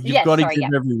Yes. got to Sorry. give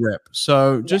Yeah. every rep.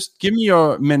 So Yeah. just give me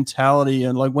your mentality,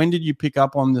 and like, when did you pick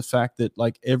up on the fact that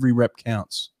like every rep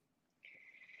counts?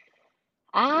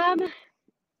 Um,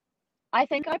 I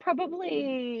think I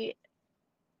probably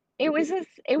it was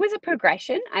a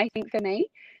progression, I think, for me.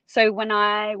 So when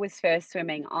I was first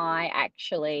swimming, I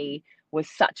actually was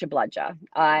such a bludger.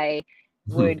 I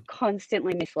would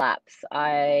constantly miss laps.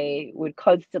 I would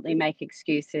constantly make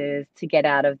excuses to get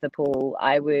out of the pool.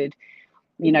 I would,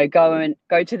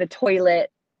 go to the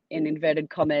toilet in inverted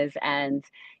commas and,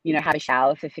 have a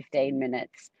shower for 15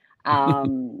 minutes.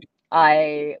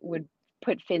 I would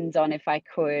put fins on if I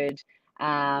could.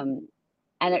 Um,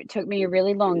 and it took me a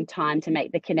really long time to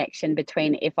make the connection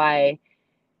between if I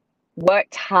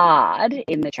worked hard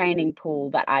in the training pool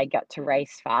that I got to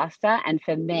race faster. And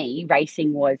for me,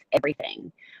 racing was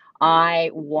everything.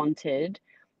 I wanted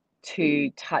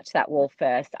to touch that wall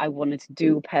first. I wanted to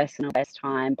do personal best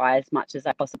time by as much as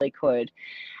I possibly could.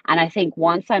 And I think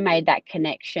once I made that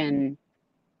connection,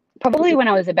 probably when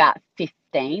I was about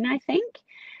 15, I think,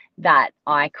 that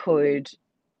I could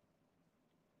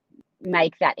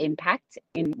make that impact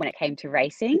in when it came to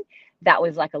racing, that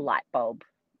was like a light bulb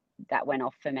that went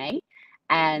off for me.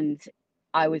 And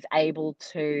I was able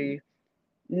to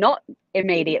not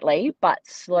immediately, but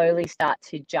slowly start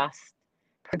to just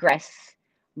progress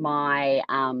my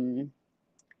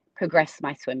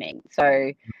swimming.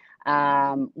 So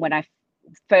when I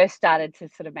first started to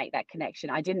sort of make that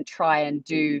connection, I didn't try and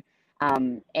do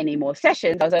any more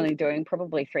sessions. I was only doing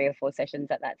probably 3 or 4 sessions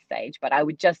at that stage, but I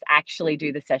would just actually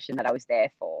do the session that I was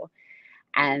there for.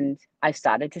 And I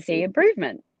started to see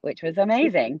improvement, which was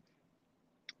amazing.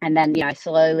 And then, I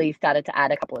slowly started to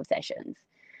add a couple of sessions.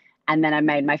 And then I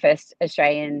made my first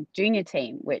Australian junior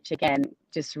team, which again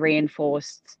just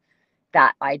reinforced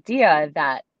that idea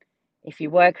that if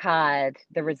you work hard,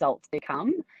 the results do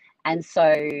come. And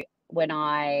so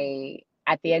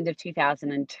at the end of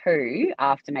 2002,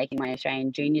 after making my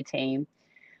Australian junior team,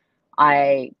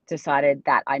 I decided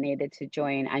that I needed to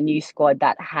join a new squad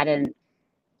that hadn't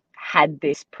had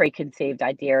this preconceived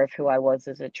idea of who I was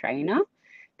as a trainer,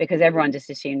 because everyone just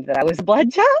assumed that I was a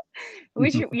bludger,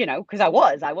 which, because I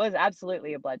was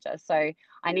absolutely a bludger. So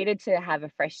I needed to have a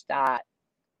fresh start.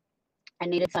 I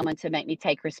needed someone to make me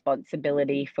take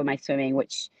responsibility for my swimming,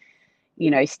 which,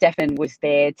 Stefan was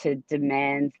there to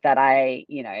demand that I,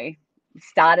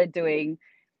 started doing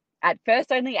at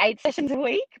first only 8 sessions a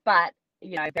week, but,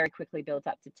 very quickly built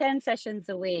up to 10 sessions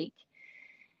a week.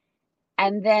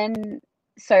 And then,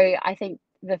 so I think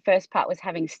the first part was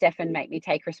having Stefan make me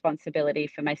take responsibility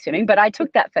for my swimming, but I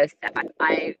took that first step.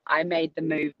 I made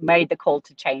the call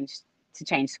to change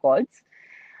squads.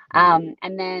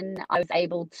 And then I was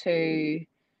able to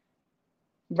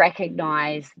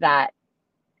recognize that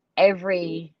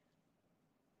every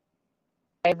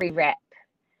rep,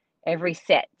 every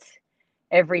set,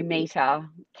 every meter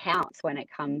counts when it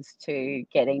comes to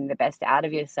getting the best out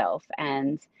of yourself.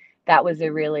 And that was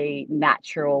a really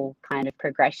natural kind of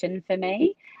progression for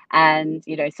me. And,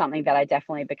 something that I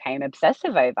definitely became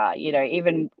obsessive over,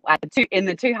 even in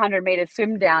the 200-meter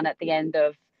swim down at the end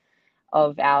of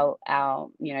our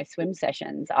swim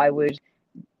sessions, I would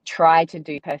try to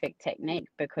do perfect technique,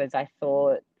 because I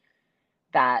thought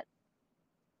that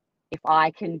if I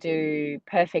can do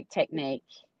perfect technique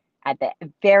at the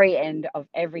very end of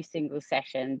every single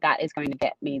session, that is going to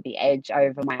get me the edge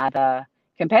over my other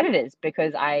competitors,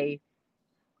 because I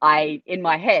in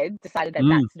my head decided that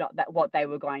that's not what they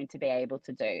were going to be able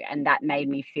to do, and that made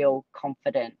me feel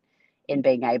confident in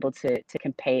being able to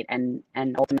compete and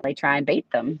ultimately try and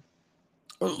beat them.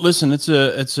 Listen, it's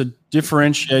a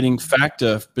differentiating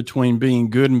factor between being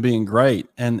good and being great,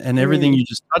 and everything you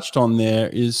just touched on there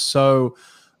is so.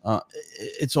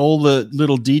 It's all the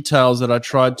little details that I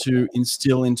tried to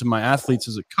instill into my athletes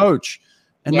as a coach,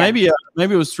 and maybe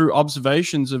it was through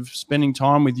observations of spending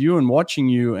time with you and watching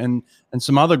you and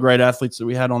some other great athletes that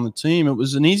we had on the team. It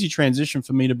was an easy transition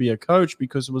for me to be a coach,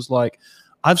 because it was like,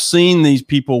 I've seen these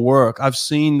people work. I've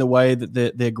seen the way that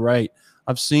they're great.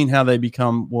 I've seen how they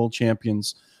become world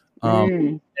champions.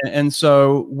 And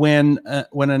so when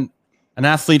an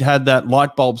athlete had that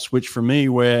light bulb switch for me,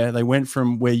 where they went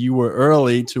from where you were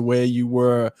early to where you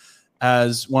were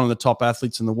as one of the top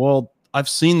athletes in the world, I've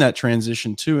seen that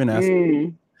transition too in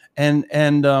athletes.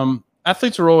 And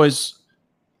athletes are always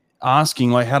asking,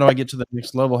 like, how do I get to the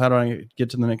next level? How do I get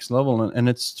to the next level? And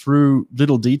it's through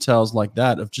little details like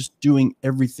that of just doing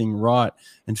everything right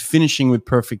and finishing with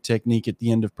perfect technique at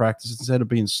the end of practice, instead of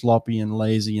being sloppy and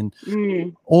lazy. And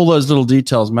all those little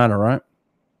details matter, right?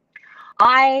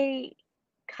 I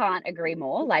can't agree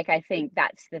more. Like, I think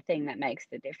that's the thing that makes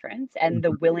the difference, and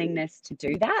the willingness to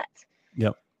do that.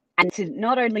 Yep. And to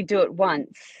not only do it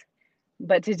once,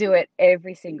 but to do it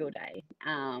every single day,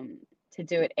 to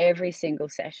do it every single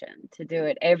session, to do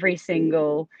it every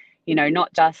single,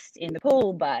 not just in the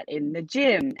pool, but in the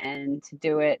gym, and to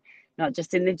do it not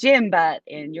just in the gym, but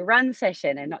in your run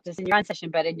session, and not just in your run session,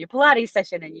 but in your Pilates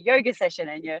session and your yoga session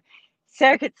and your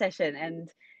circuit session and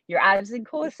your abs and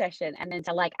core session. And then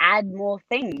to add more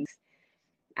things,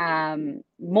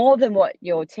 more than what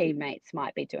your teammates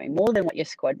might be doing, more than what your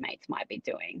squad mates might be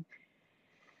doing.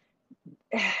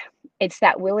 It's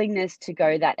that willingness to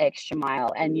go that extra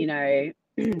mile, and,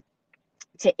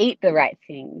 to eat the right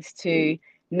things, to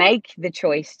make the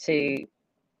choice to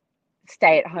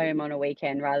stay at home on a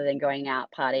weekend rather than going out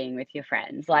partying with your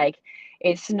friends.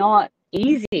 It's not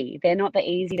easy. They're not the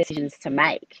easy decisions to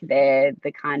make. They're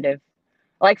the kind of,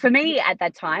 for me at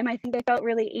that time, I think they felt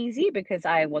really easy, because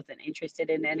I wasn't interested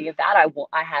in any of that.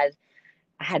 I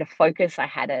had a focus, I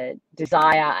had a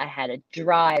desire, I had a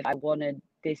drive. I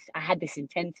had this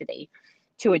intensity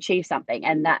to achieve something.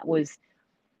 And I was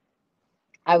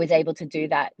able to do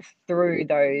that through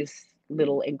those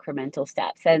little incremental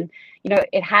steps. And,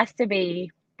 the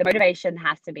motivation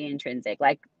has to be intrinsic.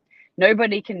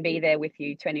 Nobody can be there with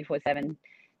you 24/7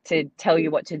 to tell you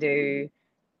what to do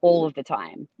all of the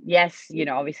time. Yes,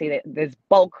 obviously there's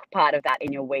bulk part of that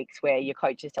in your weeks where your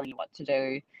coach is telling you what to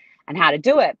do and how to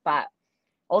do it. But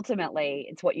ultimately,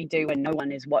 it's what you do when no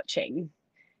one is watching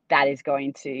that is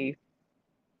going to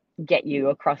get you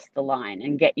across the line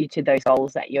and get you to those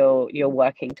goals that you're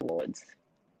working towards.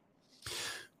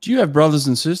 Do you have brothers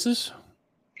and sisters?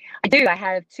 I do. I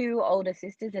have 2 older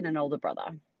sisters and an older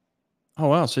brother. Oh,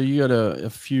 wow. So you got a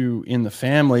few in the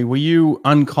family. Were you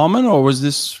uncommon, or was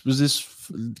this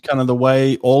kind of the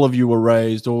way all of you were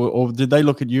raised, or did they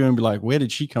look at you and be like, where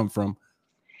did she come from?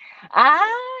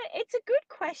 It's a good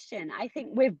question. I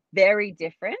think we're very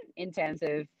different in terms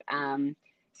of,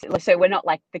 so we're not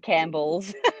like the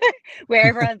Campbells where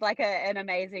everyone's like an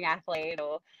amazing athlete,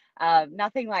 or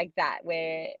nothing like that.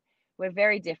 We're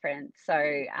very different. So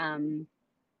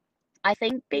I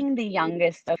think being the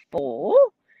youngest of 4,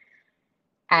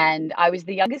 and I was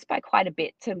the youngest by quite a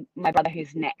bit to my brother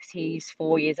who's next. He's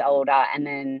 4 years older, and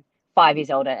then 5 years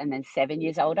older, and then 7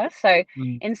 years older. So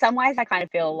in some ways, I kind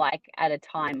of feel like at a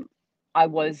time I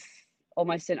was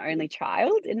almost an only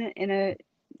child in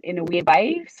a weird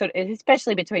way, sort of,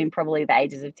 especially between probably the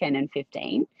ages of 10 and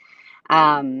 15.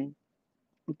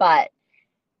 But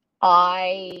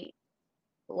I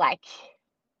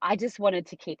I just wanted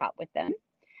to keep up with them.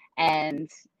 And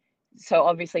so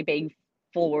obviously being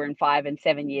 4 and 5 and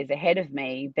 7 years ahead of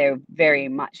me, they're very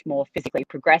much more physically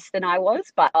progressed than I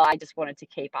was, but I just wanted to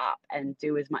keep up and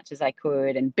do as much as I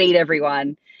could and beat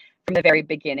everyone from the very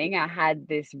beginning. I had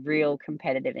this real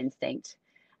competitive instinct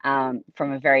from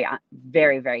a very,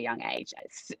 very, very young age.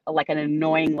 It's like an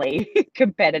annoyingly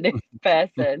competitive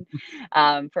person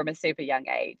from a super young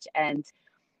age. And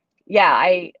yeah,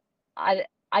 I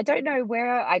don't know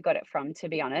where I got it from, to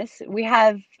be honest. We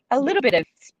have a little bit of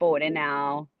sport in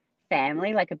our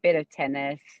family, like a bit of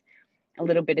tennis, a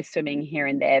little bit of swimming here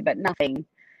and there, but nothing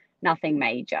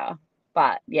major.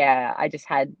 But yeah,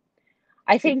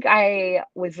 I think I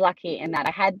was lucky in that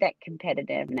I had that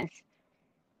competitiveness,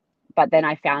 but then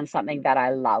I found something that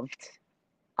I loved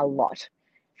a lot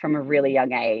from a really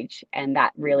young age, and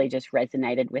that really just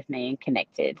resonated with me and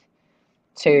connected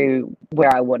to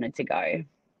where I wanted to go.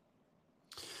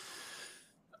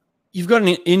 You've got an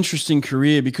interesting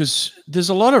career because there's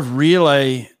a lot of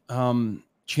relay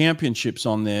championships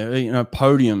on there,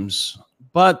 podiums.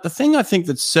 But the thing I think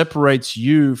that separates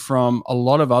you from a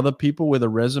lot of other people with a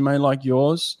resume like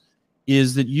yours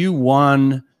is that you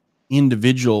won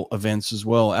individual events as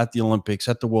well at the Olympics,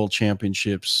 at the World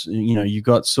Championships. You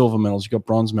got silver medals, you got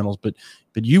bronze medals, but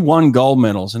you won gold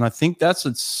medals. And I think that's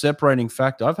a separating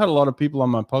factor. I've had a lot of people on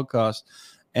my podcast,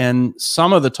 and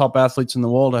some of the top athletes in the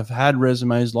world have had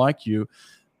resumes like you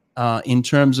in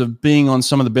terms of being on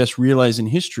some of the best relays in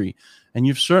history. And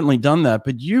you've certainly done that,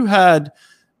 but you had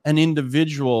an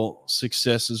individual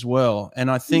success as well.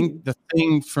 And I think the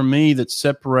thing for me that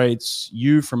separates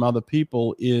you from other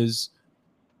people is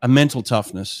a mental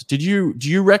toughness. Do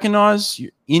you recognize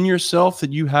in yourself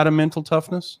that you had a mental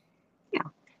toughness? Yeah,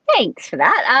 thanks for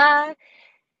that.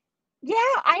 Yeah,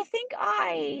 I think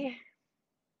I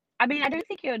mean, I don't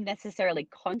think you're necessarily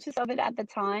conscious of it at the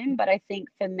time, but I think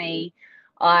for me,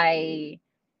 I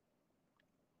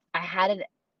had it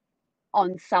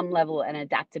on some level an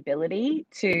adaptability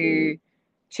to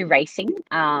racing.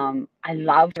 I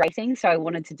loved racing, so I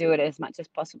wanted to do it as much as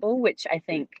possible, which I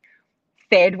think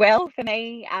fared well for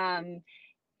me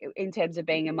in terms of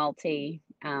being a multi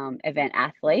event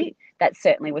athlete. That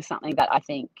certainly was something that I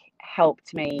think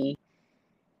helped me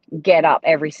get up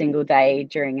every single day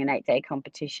during an 8-day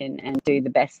competition and do the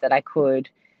best that I could,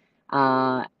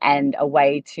 and a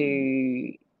way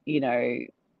to,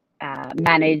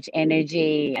 manage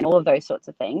energy and all of those sorts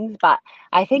of things. But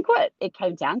I think what it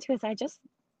came down to is I just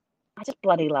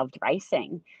bloody loved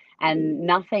racing,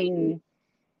 and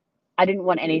I didn't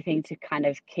want anything to kind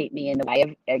of keep me in the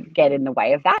way of, get in the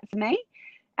way of that for me.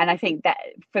 And I think that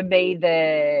for me,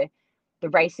 the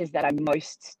races that I'm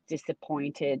most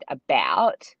disappointed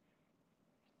about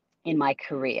in my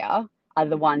career are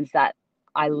the ones that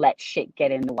I let shit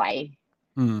get in the way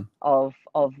of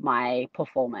my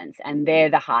performance. And they're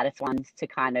the hardest ones to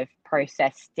kind of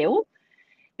process still,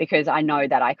 because I know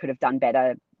that I could have done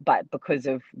better, but because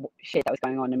of shit that was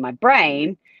going on in my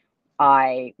brain,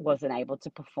 I wasn't able to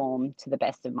perform to the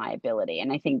best of my ability.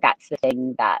 And I think that's the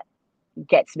thing that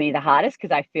gets me the hardest,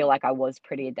 because I feel like I was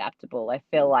pretty adaptable. I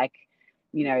feel like,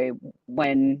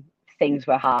 when things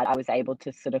were hard, I was able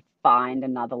to sort of find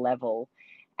another level.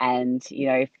 And,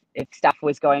 if stuff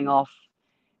was going on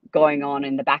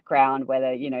in the background,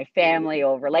 whether, family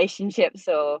or relationships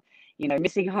or,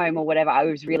 missing home or whatever, I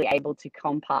was really able to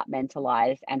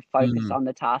compartmentalize and focus on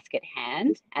the task at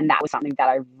hand. And that was something that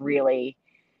I really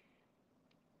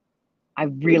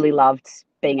loved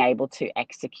being able to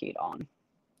execute on.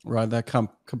 Right, that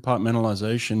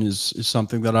compartmentalization is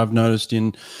something that I've noticed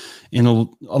in a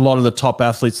lot of the top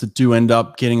athletes that do end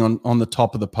up getting on the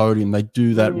top of the podium. They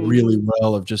do that really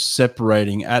well, of just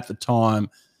separating at the time.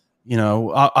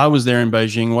 I was there in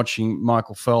Beijing watching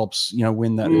Michael Phelps,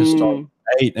 win that historic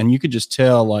 8, and you could just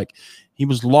tell, like, he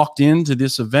was locked into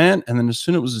this event, and then as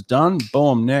soon as it was done,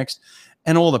 boom, next.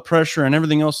 And all the pressure and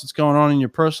everything else that's going on in your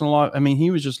personal life. I mean, he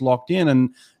was just locked in.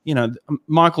 And,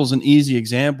 Michael's an easy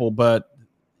example, but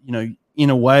in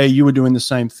a way, you were doing the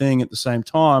same thing at the same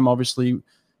time, obviously,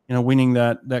 winning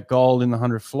that gold in the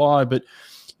 100 fly. But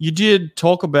you did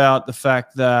talk about the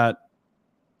fact that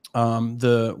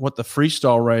the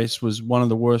freestyle race was one of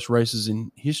the worst races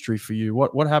in history for you.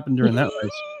 What happened during that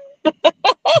race?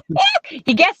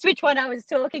 You guessed which one I was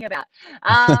talking about.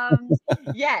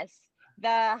 Yes,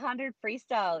 the 100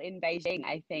 freestyle in Beijing,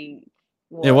 I think.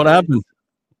 Yeah, what happened?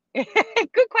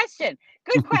 Good question.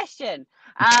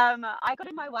 I got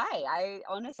in my way. I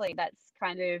honestly, that's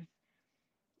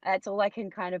all I can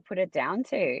kind of put it down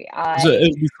to. Was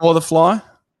it before the fly?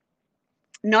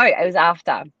 No, it was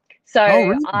after. So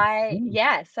really?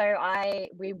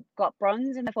 we got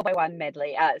bronze in the 4x1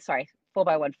 medley.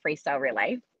 4x1 freestyle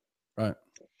relay. Right.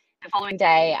 The following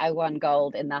day, I won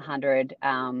gold in the 100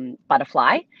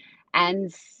 butterfly.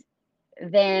 And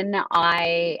then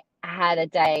I had a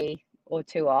day or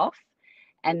two off.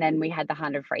 And then we had the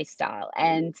 100 freestyle.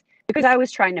 And because I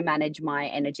was trying to manage my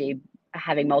energy,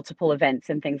 having multiple events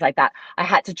and things like that, I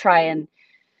had to try and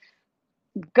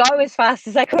go as fast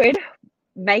as I could,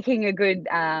 making a good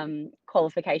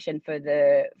qualification for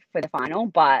the final,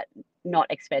 but not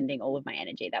expending all of my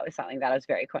energy. That was something that I was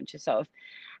very conscious of.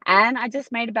 And I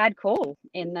just made a bad call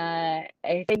I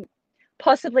think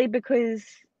possibly because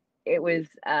it was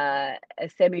a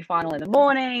semi-final in the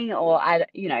morning, or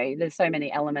there's so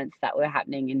many elements that were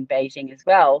happening in Beijing as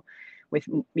well, with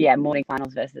morning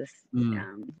finals versus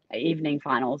evening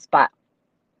finals. But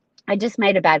I just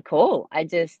made a bad call. I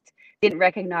just didn't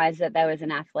recognize that there was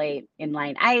an athlete in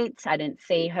lane 8. I didn't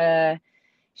see her.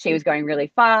 She was going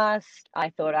really fast. I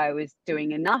thought I was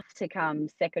doing enough to come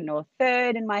second or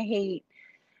third in my heat.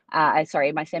 My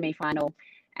semi-final,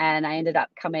 and I ended up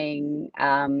coming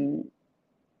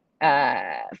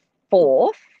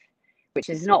fourth, which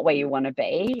is not where you want to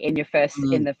be in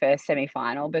the first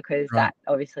semi-final, because that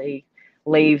obviously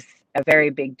leaves a very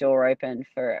big door open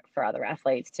for other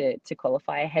athletes to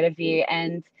qualify ahead of you.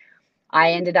 And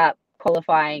I ended up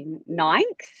qualifying 9th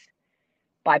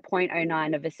by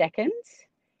 0.09 of a second,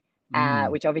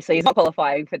 which obviously is not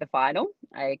qualifying for the final.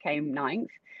 I came 9th.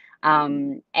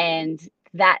 And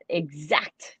the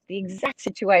exact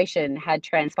situation had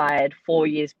transpired 4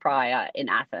 years prior in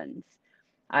Athens.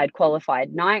 I had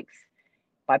qualified 9th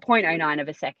by 0.09 of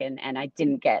a second, and I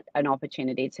didn't get an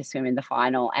opportunity to swim in the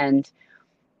final. And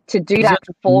to do that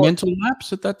for mental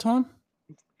lapse at that time,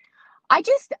 I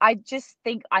just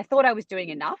think I thought I was doing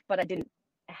enough, but I didn't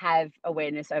have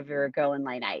awareness over a girl in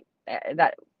lane 8.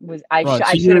 That was I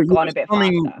should have gone a bit faster.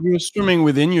 You were swimming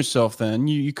within yourself then.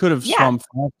 You could have swum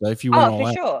faster if you went all out. Oh,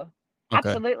 for sure. Okay.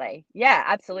 Absolutely. Yeah,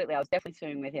 absolutely. I was definitely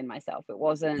swimming within myself. It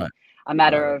wasn't a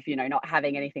matter of, not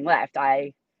having anything left.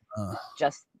 I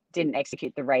just didn't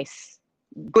execute the race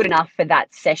good enough for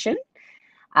that session,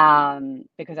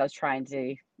 because I was trying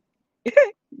to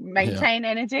maintain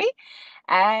energy.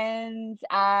 And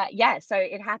so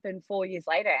it happened 4 years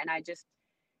later, and I just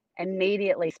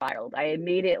immediately spiraled. I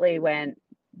immediately went,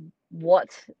 what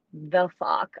the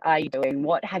fuck are you doing?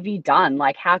 What have you done?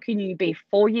 Like, how can you be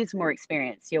 4 years more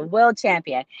experienced? You're world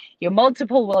champion, you're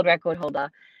multiple world record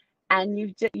holder, and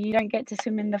you don't get to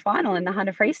swim in the final in the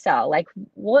 100 freestyle. Like,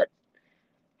 what?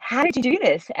 How did you do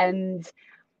this? And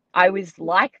I was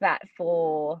like that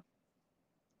for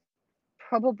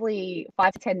probably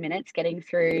 5 to 10 minutes, getting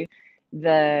through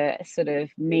the sort of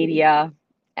media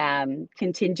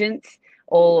contingents,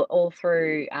 all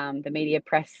through the media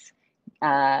press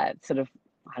sort of,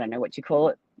 I don't know what you call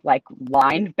it, like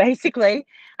line, basically.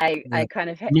 I kind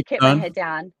of kept my head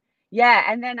down. Yeah,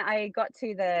 and then I got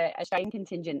to the Australian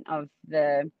contingent of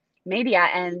the media,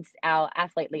 and our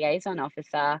athlete liaison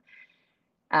officer,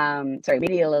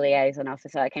 media liaison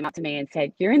officer, came up to me and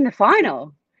said, "You're in the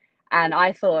final." And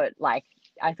I thought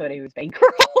he was being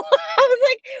cruel. I was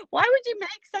like, why would you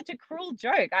make such a cruel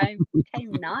joke? I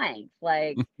came 9th.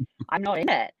 Like, I'm not in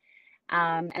it.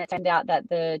 And it turned out that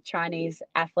the Chinese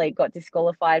athlete got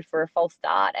disqualified for a false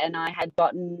start, and I had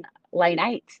gotten lane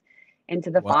 8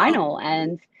 into the final.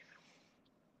 And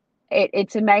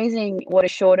it's amazing what a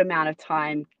short amount of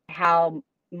time, how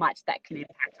much that can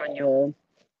impact on your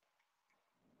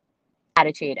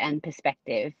attitude and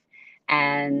perspective,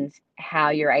 and how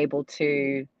you're able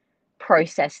to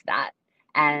process that.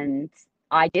 And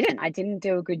I didn't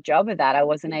do a good job of that. I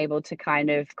wasn't able to kind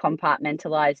of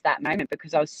compartmentalize that moment,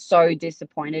 because I was so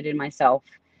disappointed in myself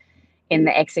in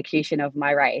the execution of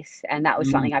my race, and that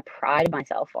was something I prided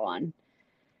myself on.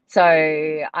 So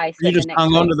I you just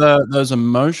hung on to those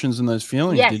emotions and those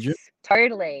feelings, did you?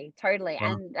 Totally. Wow.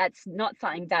 And that's not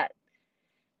something that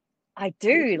I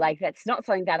do. Like, that's not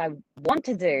something that I want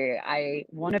to do. I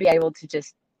want to be able to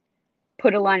just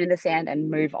put a line in the sand and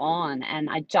move on. And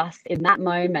I just, in that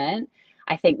moment,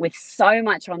 I think with so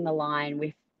much on the line,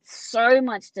 with so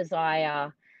much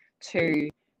desire to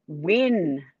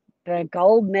win the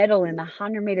gold medal in the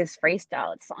 100 meters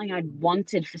freestyle, it's something I'd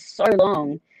wanted for so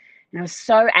long. And I was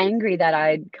so angry that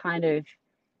I'd kind of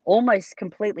almost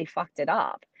completely fucked it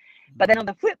up. But then on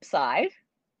the flip side,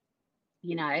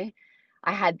 I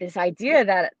had this idea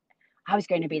that I was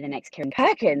going to be the next Karen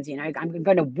Perkins. I'm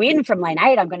going to win from lane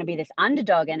 8. I'm going to be this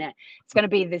underdog, and it's going to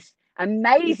be this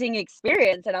amazing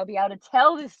experience, and I'll be able to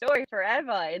tell this story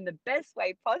forever in the best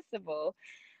way possible.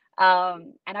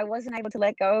 And I wasn't able to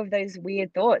let go of those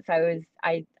weird thoughts.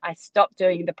 I stopped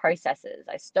doing the processes.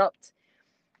 I stopped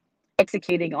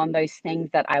executing on those things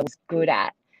that I was good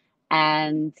at.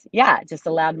 And yeah, just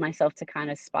allowed myself to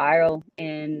kind of spiral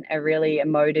in a really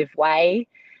emotive way.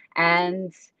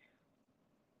 And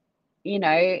in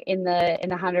the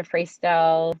 100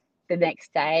 freestyle the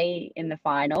next day in the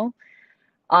final,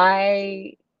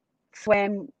 I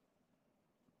swam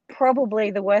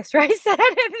probably the worst race that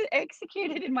I've ever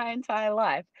executed in my entire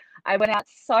life. I went out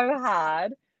so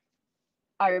hard.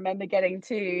 I remember getting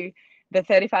to the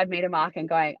 35-meter mark and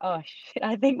going, oh shit,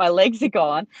 I think my legs are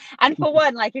gone. And for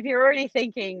one, like, if you're already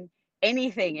thinking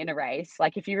anything in a race,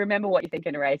 like if you remember what you think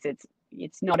in a race,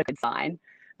 it's not a good sign.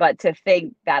 But to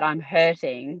think that I'm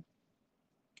hurting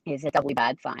is a doubly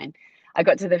bad sign. I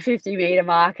got to the 50-meter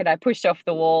mark and I pushed off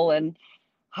the wall, and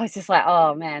I was just like,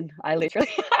 oh man, I literally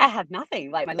I have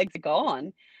nothing. Like, my legs are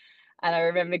gone. And I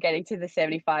remember getting to the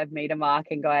 75-meter mark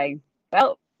and going,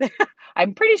 well,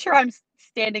 I'm pretty sure I'm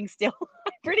standing still.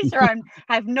 I'm pretty sure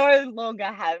have no longer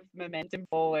have momentum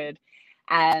forward.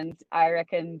 And I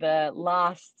reckon the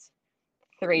last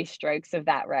 3 strokes of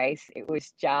that race, it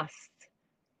was just,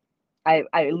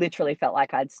 I literally felt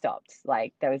like I'd stopped.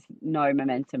 Like, there was no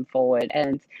momentum forward.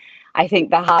 And I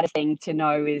think the hardest thing to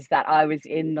know is that I was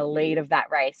in the lead of that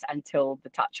race until the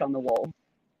touch on the wall.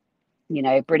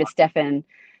 Britta Steffen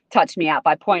touched me out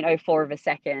by 0.04 of a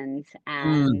second.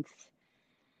 And,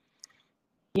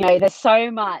 there's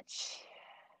so much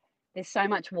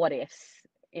what ifs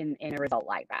in a result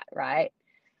like that, right?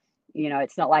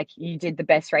 It's not like you did the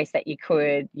best race that you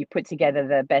could, you put together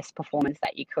the best performance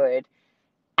that you could,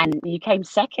 and you came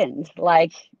second.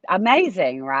 Like,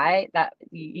 amazing, right? That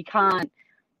you can't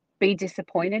be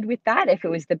disappointed with that if it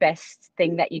was the best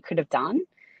thing that you could have done.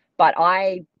 But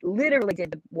I literally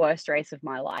did the worst race of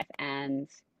my life and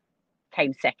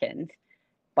came second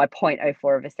by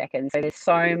 0.04 of a second. So there's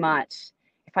so much.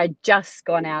 If I'd just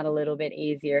gone out a little bit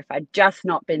easier, if I'd just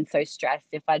not been so stressed,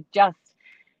 if I'd just,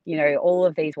 all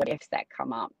of these what ifs that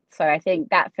come up. So I think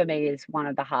that for me is one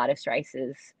of the hardest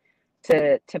races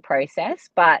to process.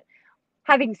 But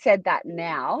having said that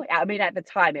now, I mean, at the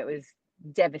time it was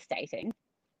devastating.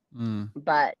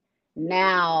 But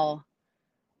now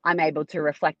I'm able to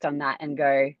reflect on that and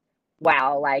go,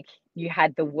 wow, like, you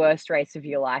had the worst race of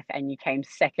your life and you came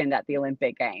second at the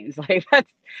Olympic Games. Like,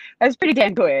 that's pretty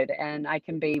damn good. And I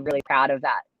can be really proud of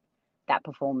that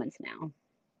performance now.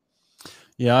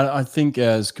 Yeah, I think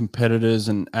as competitors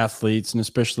and athletes, and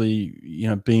especially,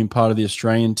 being part of the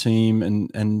Australian team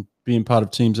and being part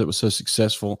of teams that were so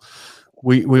successful,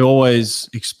 we always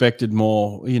expected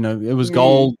more. It was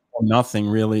gold or nothing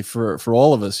really for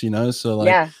all of us. So like,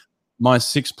 yeah. My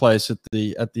 6th place at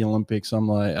the Olympics, I'm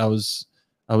like, I was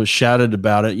shattered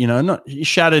about it. Not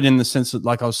shattered in the sense that,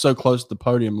 like, I was so close to the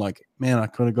podium, like, man, I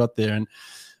could have got there.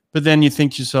 But then you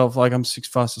think to yourself, like, I'm 6th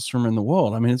fastest swimmer in the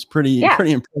world. I mean, it's pretty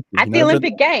impressive. At the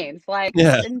Olympic Games, like,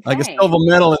 yeah, insane. like a silver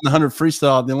medal in the 100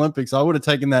 freestyle at the Olympics. I would have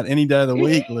taken that any day of the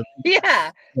week.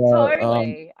 Yeah,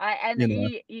 totally. I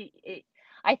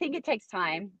think it takes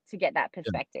time to get that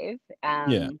perspective.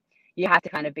 You have to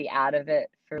kind of be out of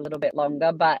it for a little bit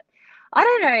longer. But I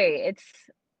don't know.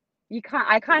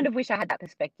 I kind of wish I had that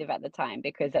perspective at the time,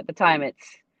 because at the time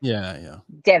it's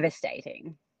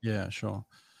devastating. Yeah, sure.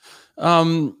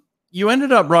 You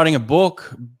ended up writing a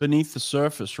book, Beneath the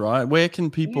Surface, right? Where can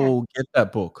people get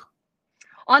that book?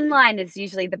 Online is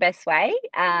usually the best way.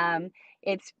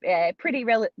 It's pretty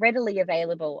readily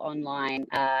available online.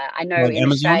 I know in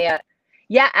Amazon? Australia,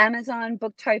 Amazon,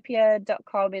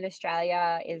 booktopia.com in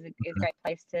Australia is a great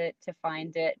place to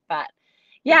find it. But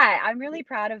I'm really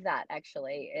proud of that,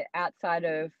 actually. Outside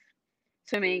of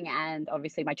swimming and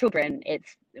obviously my children,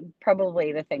 it's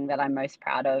probably the thing that I'm most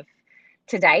proud of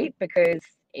to date, because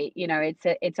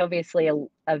it's obviously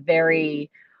a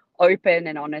very open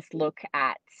and honest look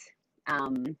at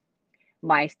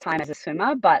my time as a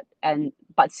swimmer, but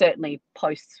certainly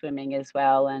post swimming as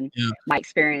well, and my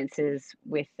experiences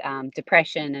with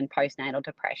depression and postnatal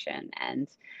depression and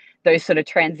those sort of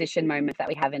transition moments that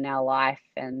we have in our life.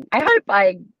 And I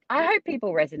hope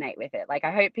people resonate with it. Like,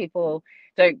 I hope people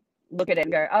don't look at it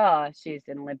and go, oh, she's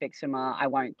an Olympic swimmer, I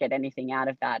won't get anything out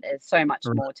of that. There's so much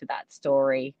more to that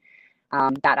story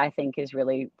that I think is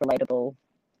really relatable,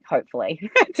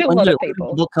 hopefully, to a lot of people.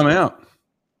 When did the book come out?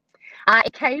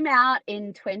 It came out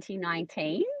in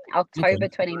 2019, October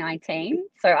 2019.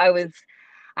 So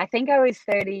I think I was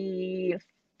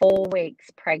 34 weeks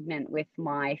pregnant with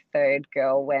my 3rd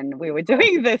girl when we were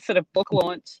doing the sort of book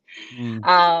launch.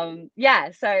 So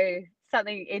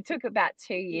it took about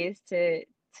 2 years to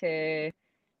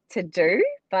do,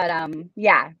 but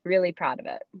really proud of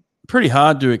it. Pretty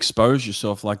hard to expose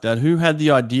yourself like that. Who had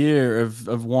the idea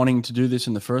of wanting to do this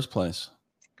in the first place?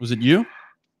 Was it you?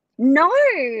 No,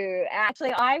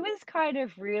 actually, I was kind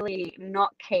of really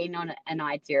not keen on an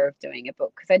idea of doing a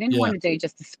book because I didn't Yeah. want to do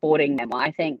just a sporting memoir.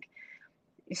 I think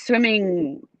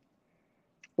swimming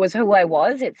was who I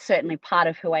was. It's certainly part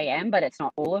of who I am, but it's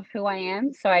not all of who I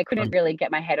am. So I couldn't really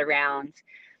get my head around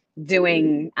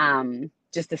doing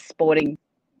just a sporting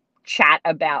chat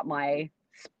about my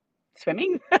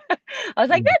swimming. I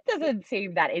was like, that doesn't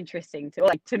seem that interesting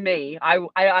to me. I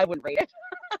wouldn't read it.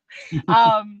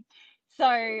 So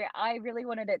I really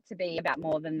wanted it to be about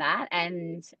more than that.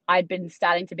 And I'd been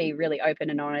starting to be really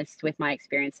open and honest with my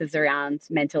experiences around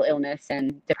mental illness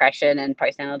and depression and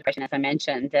postnatal depression, as I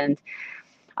mentioned. And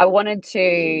I wanted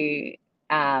to,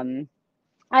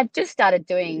 I've just started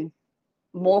doing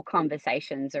more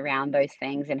conversations around those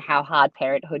things and how hard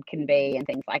parenthood can be and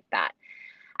things like that.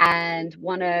 And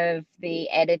one of the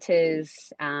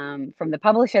editors from the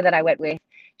publisher that I went with,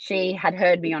 she had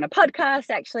heard me on a podcast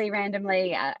actually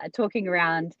randomly talking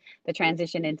around the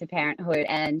transition into parenthood,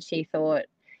 and she thought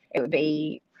it would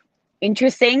be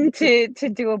interesting to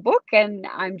do a book. And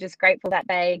I'm just grateful that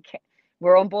they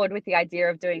were on board with the idea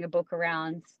of doing a book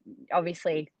around,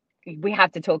 obviously, we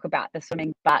have to talk about the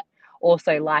swimming, but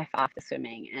also life after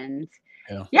swimming. And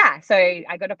yeah, so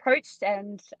I got approached,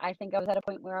 and I think I was at a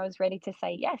point where I was ready to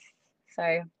say yes.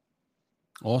 So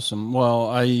awesome. Well,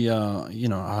 I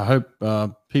hope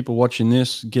people watching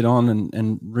this get on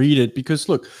and read it, because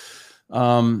look,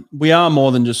 we are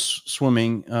more than just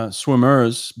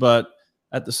swimmers, but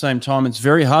at the same time, it's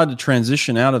very hard to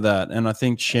transition out of that. And I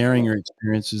think sharing your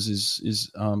experiences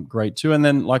is great too. And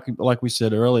then, like we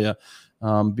said earlier,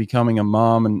 becoming a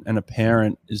mom and a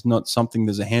parent is not something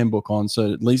there's a handbook on.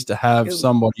 So at least to have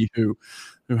somebody who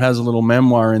has a little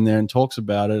memoir in there and talks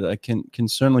about it, can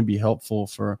certainly be helpful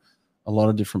for a lot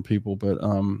of different people. But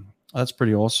that's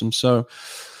pretty awesome. So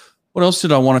what else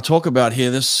did I want to talk about here?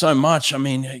 There's so much. I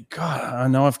mean, God, I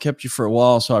know I've kept you for a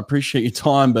while, so I appreciate your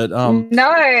time. But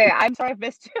no, I'm sorry I've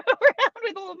missed you around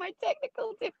with all of my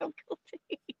technical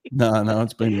difficulties. No,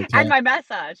 it's been okay. And my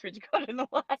massage, which got in the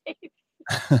way.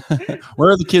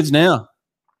 Where are the kids now?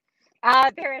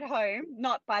 They're at home,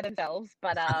 not by themselves,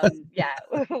 but yeah,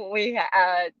 we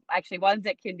actually, one's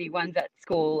at kindy, one's at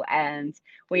school, and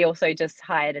we also just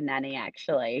hired a nanny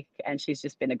actually, and she's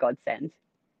just been a godsend.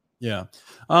 Yeah.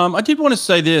 I did want to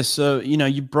say this.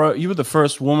 You were the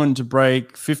first woman to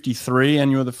break 53,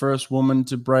 and you were the first woman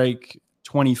to break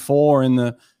 24 in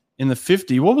the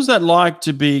 50. What was that like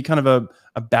to be kind of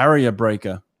a barrier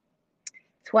breaker?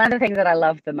 It's one of the things that I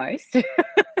love the most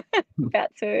about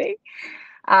swimming.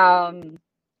 I'm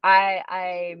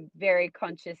very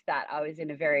conscious that I was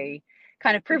in a very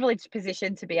kind of privileged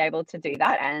position to be able to do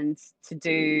that, and to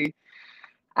do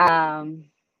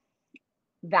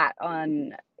that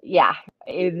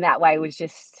in that way was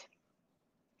just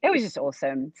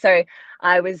awesome. So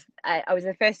I was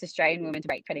the first Australian woman to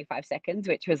break 25 seconds,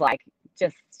 which was like,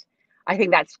 I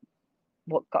think that's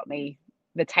what got me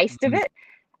the taste of it.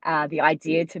 The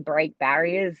idea to break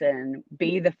barriers and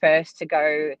be the first to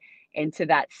go into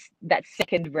that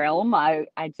second realm. I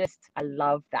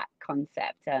love that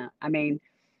concept. I mean,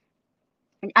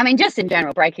 just in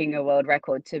general, breaking a world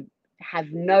record, to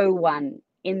have no one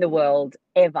in the world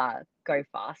ever go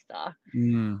faster.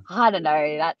 I don't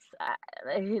know. That's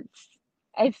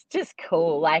it's just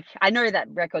cool. Like, I know that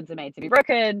records are made to be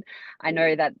broken. I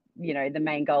know that, the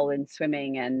main goal in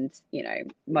swimming and,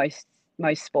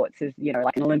 most sports is,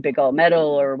 like an Olympic gold medal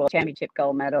or a world championship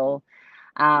gold medal.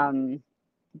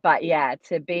 But yeah,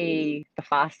 to be the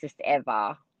fastest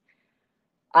ever,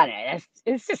 I don't know,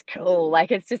 it's just cool. Like,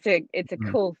 it's a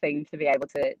cool thing to be able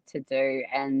to do.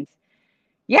 And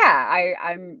yeah,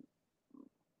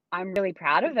 I'm really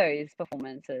proud of those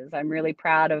performances. I'm really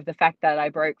proud of the fact that I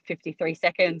broke 53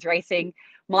 seconds racing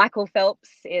Michael Phelps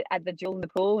at the Jewel in the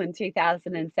Pool in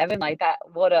 2007. Like, that,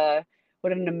 what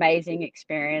an amazing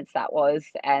experience that was.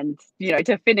 And,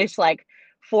 to finish like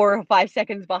 4 or 5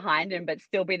 seconds behind him, but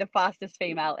still be the fastest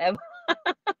female ever.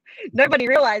 Nobody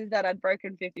realized that I'd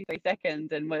broken 53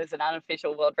 seconds and was an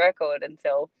unofficial world record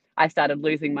until I started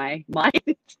losing my mind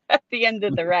at the end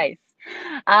of the race.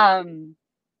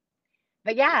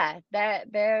 But yeah,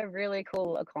 they're really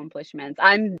cool accomplishments.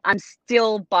 I'm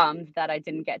still bummed that I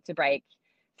didn't get to break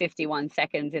 51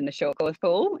 seconds in the short course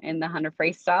pool in the 100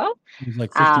 freestyle. It was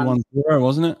like 51.0,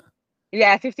 wasn't it?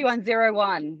 Yeah,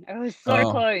 51.01. It was so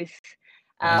close.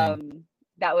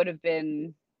 That would have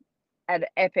been an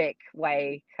epic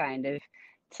way kind of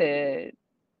to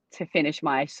finish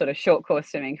my sort of short course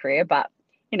swimming career, but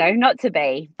not to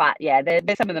be. But yeah, they're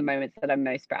some of the moments that I'm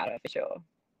most proud of, for sure.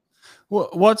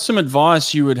 What's some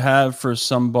advice you would have for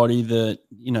somebody that,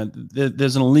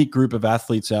 there's an elite group of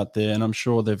athletes out there, and I'm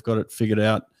sure they've got it figured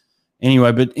out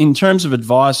anyway, but in terms of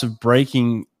advice of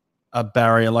breaking a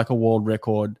barrier like a world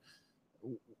record,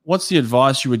 what's the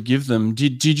advice you would give them?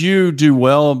 Did you do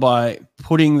well by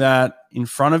putting that in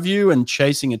front of you and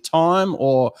chasing a time,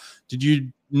 or did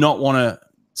you not want to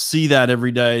see that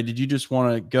every day? Did you just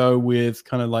want to go with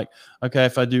kind of like, okay,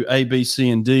 if I do A, B, C,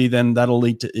 and D, then that'll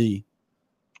lead to E?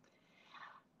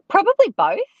 Probably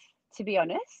both, to be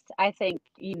honest. I think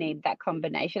you need that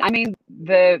combination. I mean,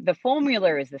 the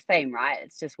formula is the same, right?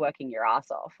 It's just working your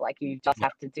ass off. Like, you just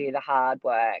have to do the hard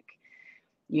work.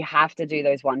 You have to do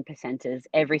those 1%ers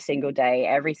every single day,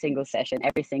 every single session,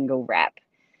 every single rep.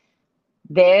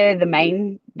 They're the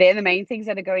main things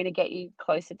that are going to get you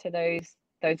closer to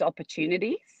those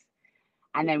opportunities.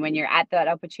 And then when you're at that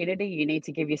opportunity, you need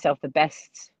to give yourself the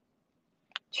best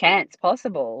chance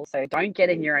possible. So don't get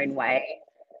in your own way.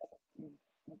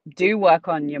 Do work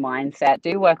on your mindset.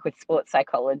 Do work with sports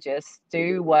psychologists.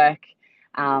 Do work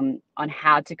on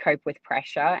how to cope with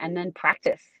pressure, and then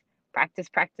practice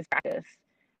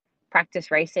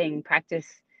racing, practice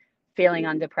feeling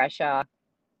under pressure.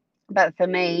 But for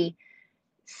me,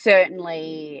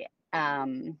 certainly,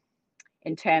 in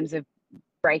terms of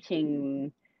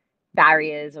breaking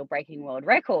barriers or breaking world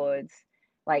records,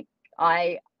 like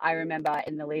I remember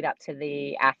in the lead up to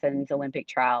the Athens Olympic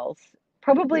trials,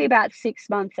 probably about 6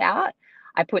 months out,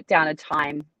 I put down a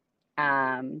time.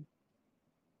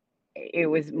 It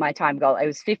was my time goal. It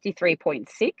was 53.6.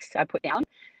 I put down.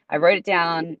 I wrote it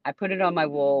down. I put it on my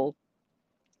wall.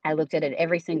 I looked at it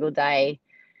every single day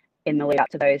in the lead up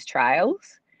to those trials,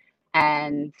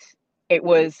 and it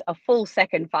was a full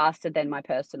second faster than my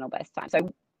personal best time.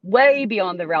 So way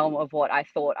beyond the realm of what I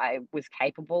thought I was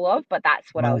capable of, but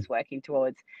that's what I was working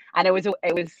towards. And it was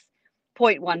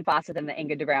 0.1 faster than the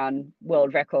Inga de Brown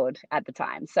world record at the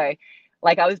time. So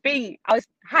like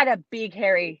had a big,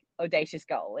 hairy, audacious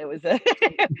goal. It was a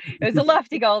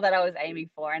lofty goal that I was aiming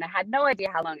for, and I had no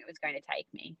idea how long it was going to take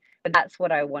me, but that's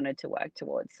what I wanted to work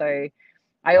towards. So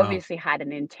I obviously had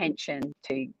an intention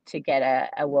to get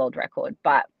a world record.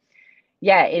 But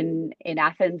yeah, in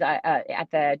Athens, at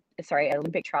the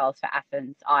Olympic trials for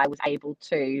Athens, I was able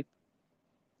to,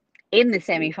 in the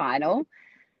semi-final,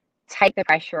 take the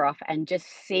pressure off and just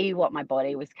see what my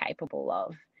body was capable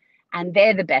of. And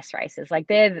they're the best races. Like,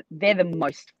 they're the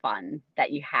most fun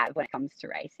that you have when it comes to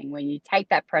racing, when you take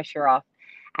that pressure off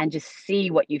and just see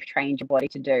what you've trained your body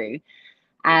to do.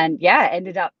 And yeah,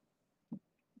 ended up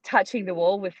touching the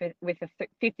wall with a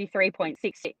 53.66,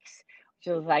 which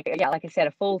was like I said,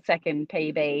 a full second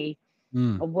PB,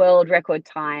 a world record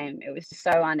time. It was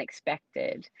so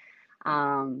unexpected.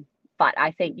 But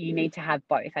I think you need to have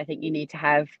both. I think you need to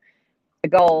have the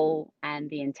goal and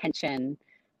the intention,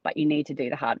 but you need to do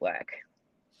the hard work.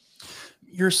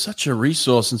 You're such a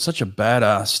resource and such a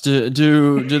badass. Do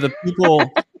the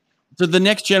people, do the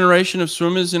next generation of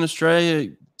swimmers in Australia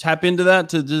tap into that?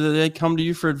 Do they come to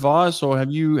you for advice, or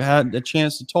have you had a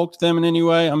chance to talk to them in any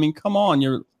way? I mean, come on,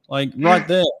 you're like right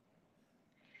there.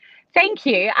 Thank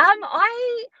you.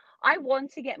 I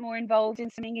want to get more involved in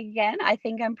swimming again. I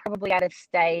think I'm probably at a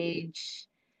stage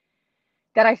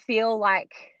that I feel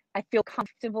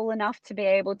comfortable enough to be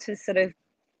able to sort of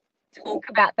talk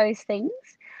about those things.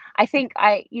 I think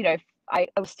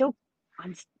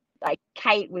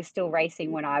Kate was still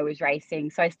racing when I was racing,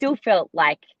 so I still felt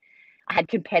like I had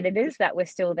competitors that were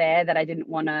still there that I didn't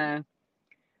want to,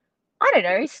 I don't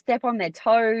know, step on their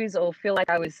toes or feel like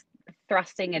I was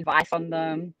thrusting advice on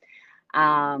them.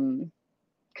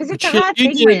 Because it's a hard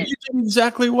thing. You did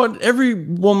exactly what every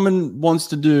woman wants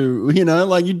to do, you know,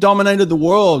 like you dominated the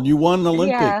world, you won the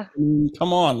Olympics. Yeah. I mean,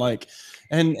 come on, like,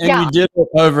 and you did it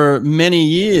over many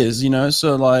years, you know,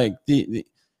 so like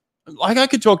like I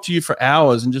could talk to you for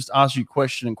hours and just ask you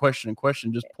question and question and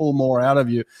question, just pull more out of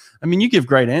you. I mean, you give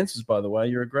great answers, by the way.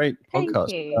 You're a great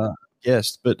podcast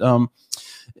guest, but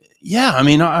yeah, I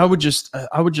mean, I would just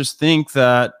think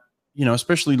that, you know,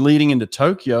 especially leading into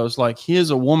Tokyo, it's like, here's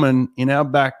a woman in our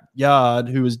backyard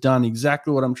who has done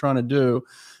exactly what I'm trying to do,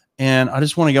 and I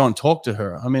just want to go and talk to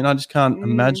her. I mean, I just can't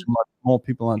imagine why more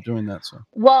people aren't doing that. So,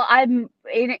 well, I'm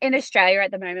in Australia at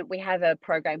the moment. We have a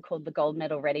program called the Gold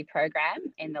Medal Ready program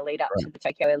in the lead up to the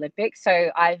Tokyo Olympics.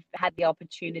 So I've had the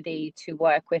opportunity to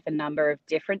work with a number of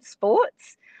different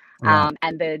sports, and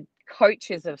the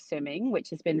coaches of swimming, which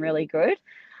has been really good.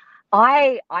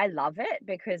 I love it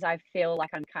because I feel like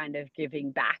I'm kind of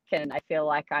giving back, and I feel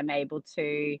like I'm able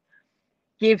to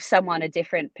give someone a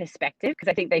different perspective, because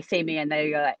I think they see me and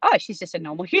they go like, oh, she's just a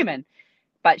normal human,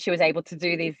 but she was able to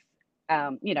do these,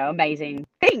 you know, amazing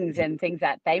things and things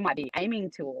that they might be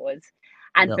aiming towards.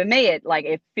 And for me,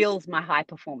 it fills my high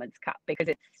performance cup, because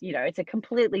it's, you know, it's a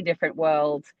completely different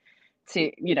world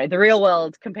to, the real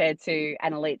world compared to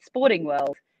an elite sporting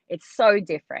world, it's so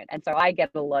different. And so I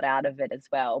get a lot out of it as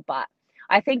well. But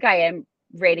I think I am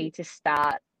ready to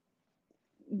start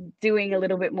doing a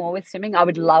little bit more with swimming. I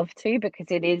would love to, because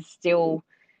it is still,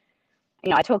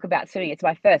 I talk about swimming, it's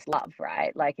my first love,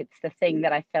 right? Like, it's the thing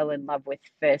that I fell in love with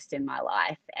first in my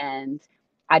life. And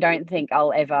I don't think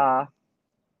I'll ever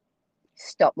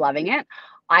stop loving it.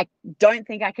 I don't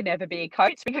think I can ever be a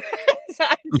coach because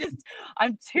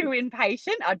I'm too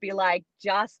impatient. I'd be like,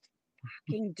 just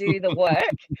fucking do the work.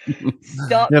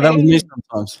 Stop. Yeah, that was me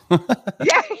sometimes.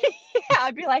 Yeah,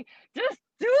 I'd be like, just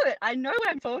do it. I know what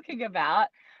I'm talking about.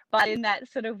 But in that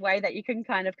sort of way that you can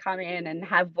kind of come in and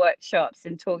have workshops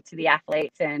and talk to the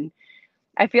athletes, and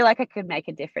I feel like I could make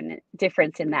a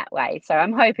difference in that way. So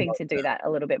I'm hoping to do that a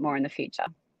little bit more in the future.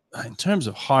 In terms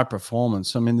of high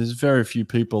performance, I mean, there's very few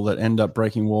people that end up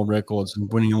breaking world records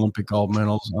and winning Olympic gold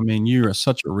medals. I mean, you are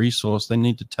such a resource. They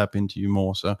need to tap into you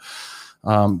more. So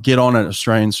get on it,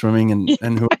 Australian Swimming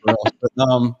and whoever else.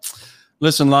 But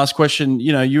listen, last question.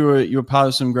 You were part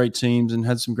of some great teams and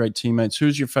had some great teammates.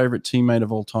 Who's your favorite teammate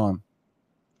of all time?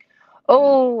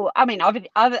 Oh, I mean,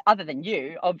 other than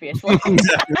you, obviously.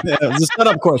 Yeah, it was a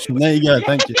setup question. There you go. Yeah,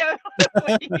 Thank you.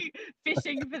 were you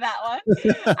fishing for that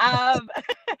one?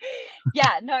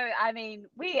 Yeah, no, I mean,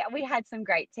 we had some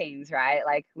great teams, right?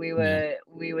 Like, we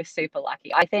were super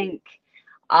lucky. I think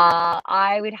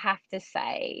I would have to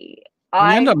say, You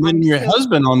ended up meeting your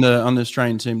husband on the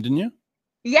Australian team, didn't you?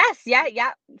 Yes,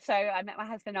 yeah. So I met my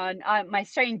husband on my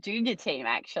Australian junior team,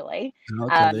 actually.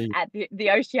 Okay, at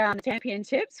the Oceania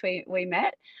Championships. We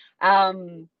met.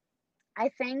 I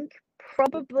think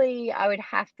probably I would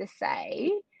have to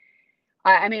say,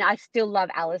 I mean, I still love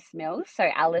Alice Mills. So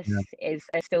Alice is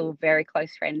a still very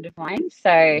close friend of mine. So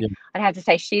I'd have to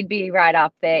say she'd be right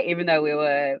up there, even though we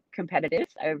were competitors.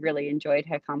 I really enjoyed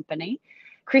her company.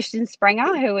 Christian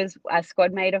Sprenger, who was a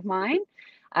squad mate of mine.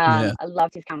 I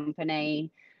loved his company.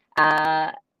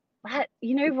 But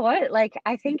you know what? Like,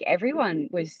 I think everyone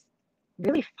was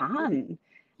really fun.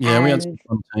 Yeah, we had some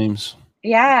fun teams.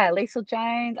 Yeah, Liesl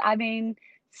Jones. I mean,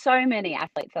 so many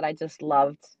athletes that I just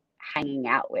loved hanging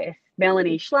out with.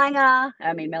 Melanie Schlanger.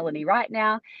 I mean, Melanie right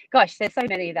now. Gosh, there's so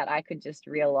many that I could just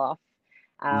reel off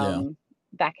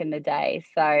back in the day.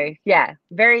 So, yeah,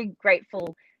 very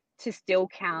grateful to still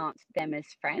count them as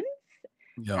friends.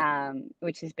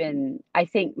 Which has been, I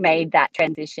think, made that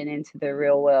transition into the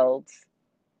real world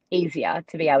easier,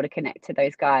 to be able to connect to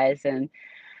those guys and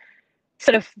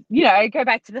sort of, go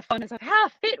back to the fondness of how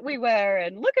fit we were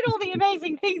and look at all the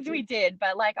amazing things we did.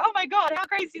 But like, oh my God, how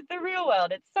crazy is the real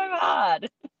world? It's so hard.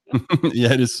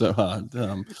 Yeah, it is so hard.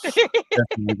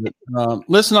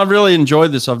 Listen, I've really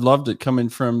enjoyed this. I've loved it coming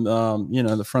from,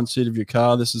 the front seat of your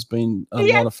car. This has been a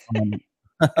lot of fun.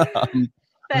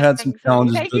 I had some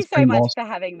challenges. Thank you so much for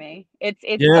having me. It's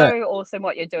so awesome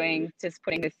what you're doing, just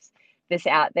putting this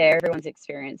out there. Everyone's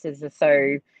experiences are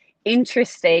so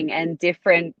interesting and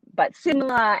different, but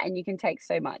similar, and you can take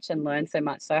so much and learn so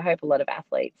much. So I hope a lot of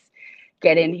athletes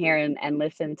get in here and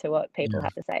listen to what people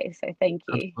have to say. So thank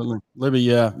you. Absolutely. Libby,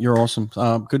 you're awesome.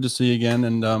 Good to see you again.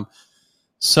 And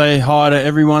say hi to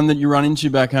everyone that you run into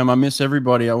back home. I miss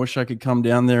everybody. I wish I could come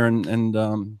down there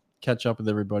and catch up with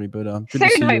everybody, but good to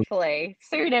see hopefully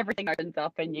you. Soon everything opens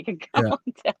up and you can come on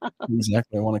down.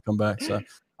 Exactly. I want to come back. So all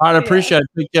right, I appreciate it.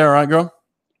 Take care. All right, girl.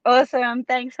 Awesome.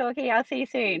 Thanks, Hawkeye. I'll see you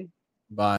soon. Bye.